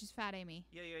Perfect. Yeah, she's Fat Amy.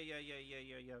 Yeah.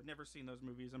 Never seen those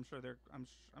movies. I'm sure they're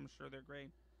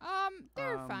great.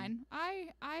 They're fine.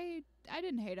 I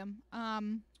didn't hate them.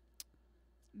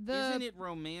 Isn't It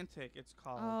Romantic? It's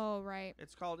called. Oh right.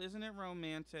 It's called Isn't It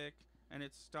Romantic, and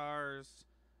it stars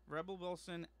Rebel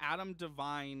Wilson, Adam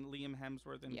Devine, Liam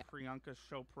Hemsworth, and Priyanka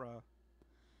Chopra.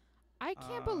 I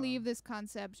can't believe this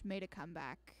concept made a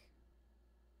comeback.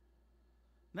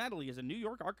 Natalie is a New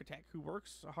York architect who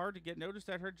works hard to get noticed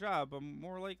at her job, but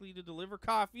more likely to deliver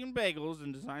coffee and bagels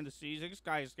and design the seizing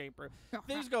skyscraper.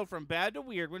 Things go from bad to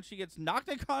weird when she gets knocked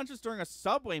unconscious during a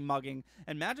subway mugging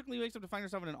and magically wakes up to find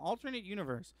herself in an alternate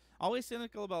universe. Always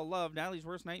cynical about love, Natalie's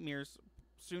worst nightmares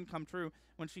soon come true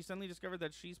when she suddenly discovered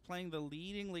that she's playing the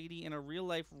leading lady in a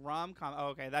real-life rom-com. Oh,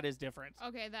 okay, that is different.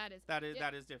 Okay, that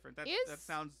is different. That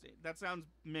sounds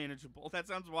manageable. That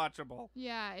sounds watchable.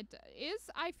 Yeah, it is.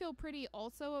 I Feel Pretty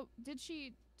also. Did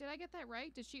I get that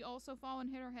right? Did she also fall and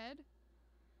hit her head?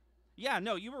 Yeah,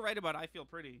 no, you were right about I Feel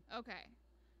Pretty. Okay.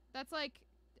 That's like,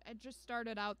 it just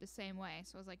started out the same way,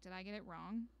 so I was like, did I get it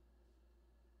wrong?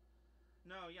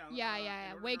 No, yeah.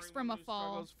 Yeah. Wakes from a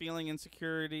fall. Feeling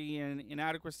insecurity and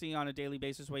inadequacy on a daily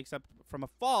basis, wakes up from a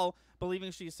fall,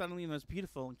 believing she is suddenly the most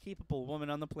beautiful and capable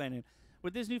woman on the planet.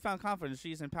 With this newfound confidence,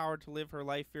 she is empowered to live her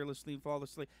life fearlessly and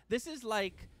flawlessly. This is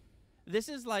like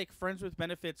Friends with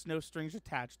Benefits, No Strings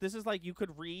Attached. This is like you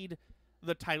could read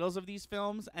the titles of these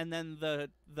films and then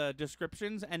the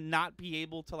descriptions and not be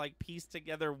able to like piece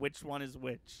together which one is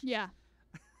which. Yeah.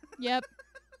 Yep.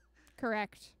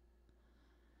 Correct.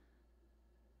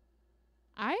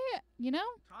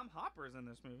 Tom Hopper's in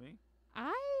this movie.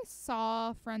 I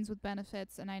saw Friends with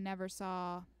Benefits, and I never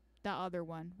saw the other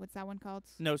one. What's that one called?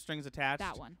 No Strings Attached.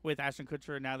 That one. With Ashton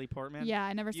Kutcher and Natalie Portman. Yeah,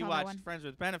 I never saw that one. You watched Friends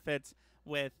with Benefits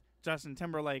with Justin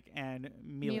Timberlake and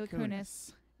Mila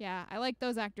Kunis. Yeah, I like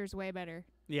those actors way better.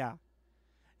 Yeah.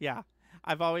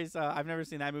 I've never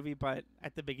seen that movie, but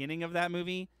at the beginning of that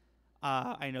movie,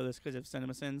 I know this because of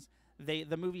CinemaSins,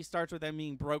 the movie starts with them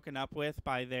being broken up with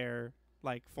by their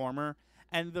like former,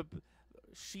 and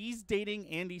she's dating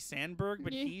Andy Samberg,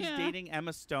 but he's dating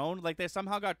Emma Stone. Like they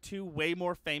somehow got two way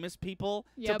more famous people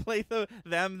to play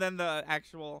them than the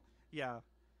actual. Yeah.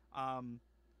 Tom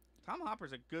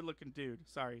Hopper's a good looking dude.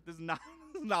 Sorry, this is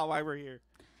not why we're here.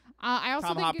 I also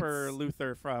Tom think Hopper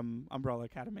Luther from Umbrella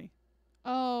Academy.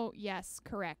 Oh yes,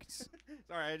 correct.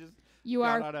 Sorry, You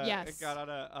got are, on a, yes. It got on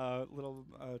a little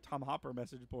Tom Hopper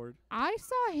message board. I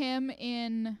saw him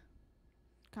in,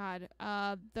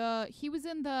 he was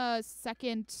in the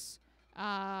second,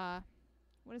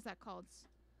 what is that called?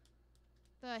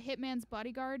 The Hitman's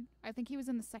Bodyguard. I think he was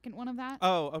in the second one of that.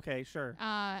 Oh, okay, sure.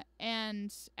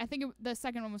 And I think the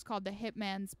second one was called The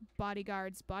Hitman's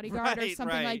Bodyguard's Bodyguard or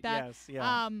something like that. Yes,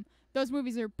 yeah. Those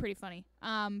movies are pretty funny.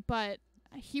 But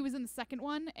he was in the second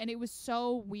one, and it was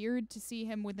so weird to see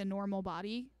him with a normal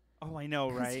body. Oh, I know,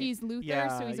 right? Because he's Luther,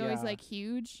 yeah, so he's always like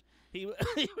huge. He was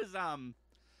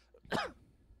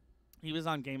he was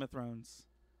on Game of Thrones,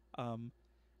 and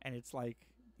it's like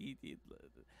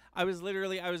I was in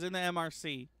the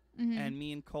MRC, and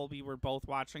me and Colby were both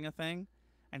watching a thing,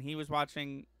 and he was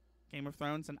watching Game of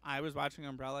Thrones, and I was watching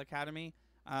Umbrella Academy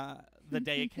the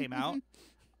day it came out.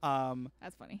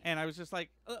 That's funny. And I was just like,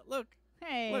 look,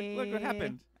 hey, look what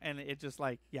happened, and it just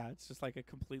like it's just like a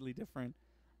completely different.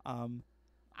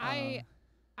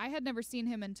 I had never seen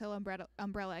him until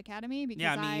Umbrella Academy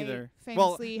because me either.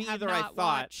 Famously me have either. not I thought,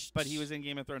 watched. but he was in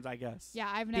Game of Thrones, I guess.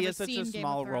 Yeah, I've never seen. He has such a Game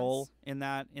small of role Thrones.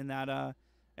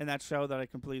 in that show that I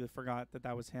completely forgot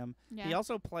that was him. Yeah. He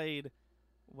also played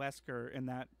Wesker in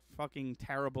that fucking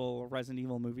terrible Resident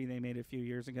Evil movie they made a few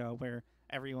years ago, where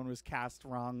everyone was cast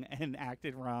wrong and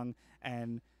acted wrong,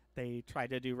 and they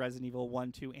tried to do Resident Evil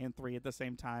 1, 2, and 3 at the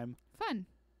same time. Fun.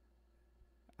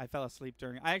 I fell asleep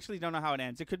during. I actually don't know how it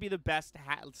ends. It could be the best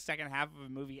second half of a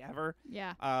movie ever.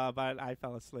 Yeah. But I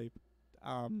fell asleep.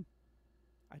 I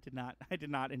did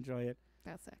not enjoy it.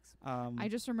 That sucks. I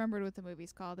just remembered what the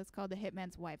movie's called. It's called The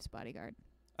Hitman's Wife's Bodyguard.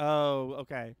 Oh,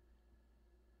 okay.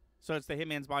 So it's The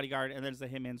Hitman's Bodyguard, and then it's The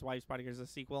Hitman's Wife's Bodyguard as a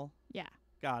sequel? Yeah.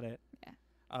 Got it. Yeah.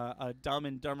 A Dumb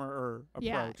and Dumber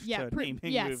approach to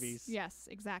naming movies. Yes,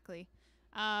 exactly.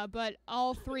 But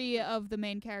all three of the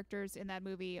main characters in that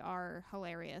movie are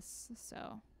hilarious.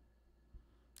 So.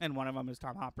 And one of them is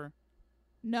Tom Hopper?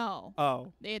 No.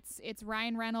 Oh. It's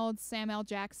Ryan Reynolds, Sam L.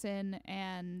 Jackson,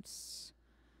 and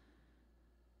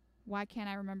why can't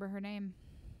I remember her name?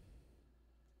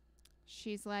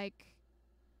 She's been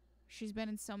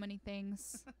in so many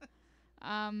things.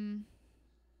 Why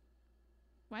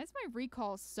is my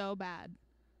recall so bad?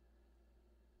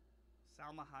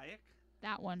 Salma Hayek?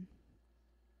 That one.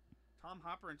 Tom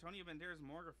Hopper, Antonio Banderas,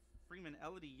 Morgan Freeman,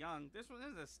 Elodie Young. This one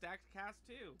is a stacked cast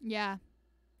too. Yeah.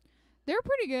 They're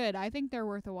pretty good. I think they're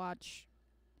worth a watch.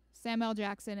 Sam L.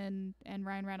 Jackson and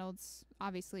Ryan Reynolds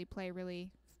obviously play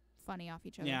really funny off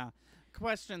each other. Yeah.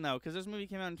 Question though, because this movie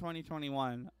came out in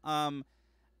 2021.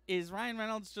 Is Ryan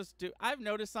Reynolds I've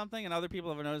noticed something, and other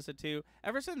people have noticed it too.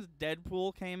 Ever since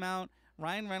Deadpool came out,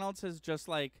 Ryan Reynolds has just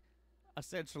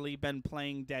essentially been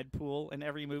playing Deadpool in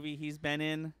every movie he's been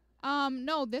in.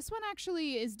 No, this one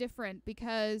actually is different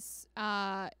because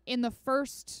in the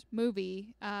first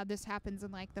movie, this happens in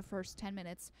the first 10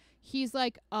 minutes. He's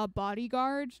a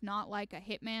bodyguard, not a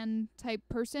hitman type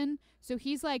person. So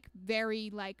he's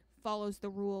very follows the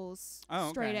rules,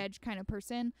 straight edge kind of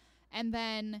person. And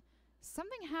then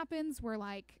something happens where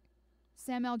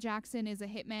Sam L. Jackson is a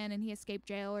hitman and he escaped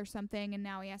jail or something, and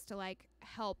now he has to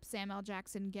help Sam L.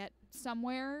 Jackson get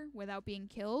somewhere without being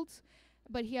killed.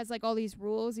 But he has all these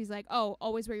rules. He's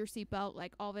always wear your seatbelt,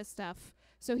 all this stuff.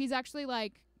 So he's actually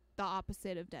the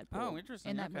opposite of Deadpool. Oh,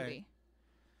 interesting. In that movie.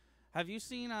 Have you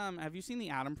seen The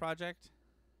Atom Project?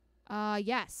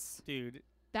 Yes. Dude,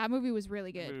 that movie was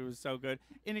really good. It was so good.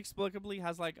 Inexplicably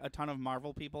has a ton of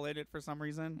Marvel people in it for some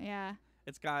reason. Yeah.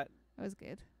 It's got. It was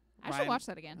good. I should watch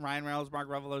that again. Ryan Reynolds, Mark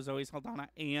Ruffalo, Zoe Saldana,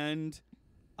 and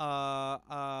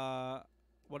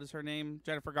what is her name?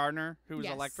 Jennifer Gardner, who was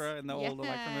Elektra in the old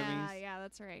Elektra movies. Yeah,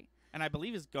 that's right. And I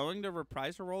believe is going to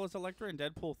reprise her role as Elektra in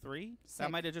Deadpool 3. Sick.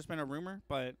 That might have just been a rumor,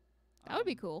 but that would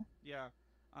be cool. Yeah.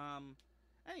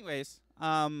 Anyways,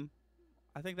 I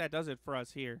think that does it for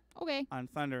us here. Okay. On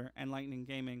Thunder and Lightning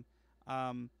Gaming.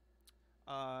 One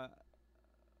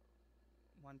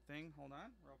thing, hold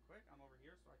on, real quick. I'm over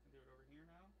here, so I can do it over here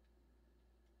now.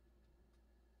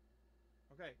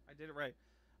 Okay, I did it right.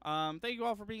 Thank you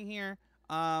all for being here.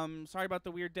 Sorry about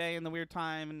the weird day and the weird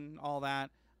time and all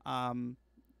that. Things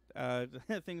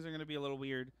are going to be a little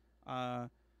weird for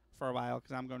a while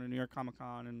because I'm going to New York Comic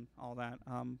Con and all that.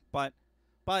 But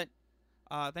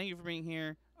thank you for being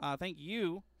here. Thank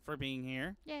you for being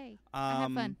here. Yay! I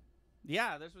had fun.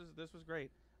 Yeah, this was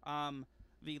great.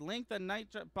 The link that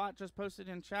Nightbot just posted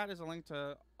in chat is a link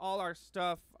to all our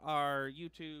stuff, our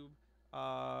YouTube,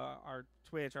 our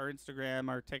Twitch, our Instagram,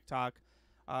 our TikTok.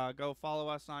 Go follow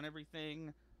us on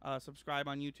everything. Subscribe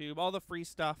on YouTube, all the free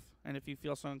stuff. And if you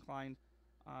feel so inclined,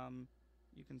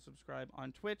 you can subscribe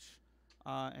on Twitch,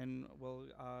 and we'll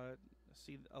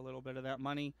see a little bit of that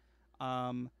money.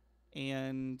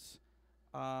 and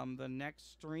the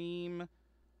next stream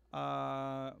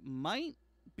might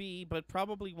be, but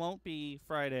probably won't be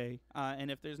Friday.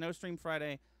 And if there's no stream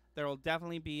Friday, there will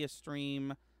definitely be a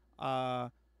stream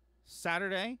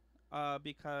Saturday,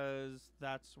 because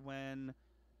that's when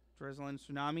Drizzle and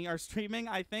Tsunami are streaming.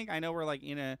 I know we're like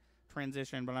in a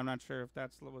transition, but I'm not sure if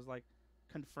that's was like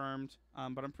confirmed.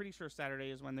 But I'm pretty sure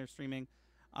Saturday is when they're streaming.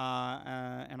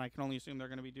 And I can only assume they're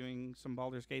going to be doing some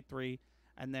Baldur's Gate 3.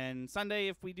 And then Sunday,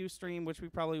 if we do stream, which we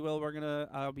probably will, we're going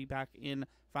to be back in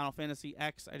Final Fantasy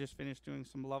X. I just finished doing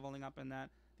some leveling up in that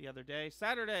the other day.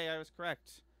 Saturday, I was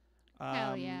correct.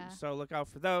 Hell yeah. So look out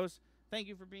for those. Thank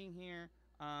you for being here.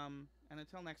 And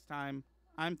until next time,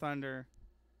 I'm Thunder.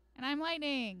 And I'm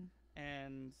Lightning.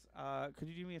 And could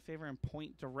you do me a favor and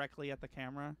point directly at the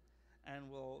camera? And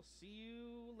we'll see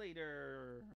you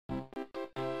later.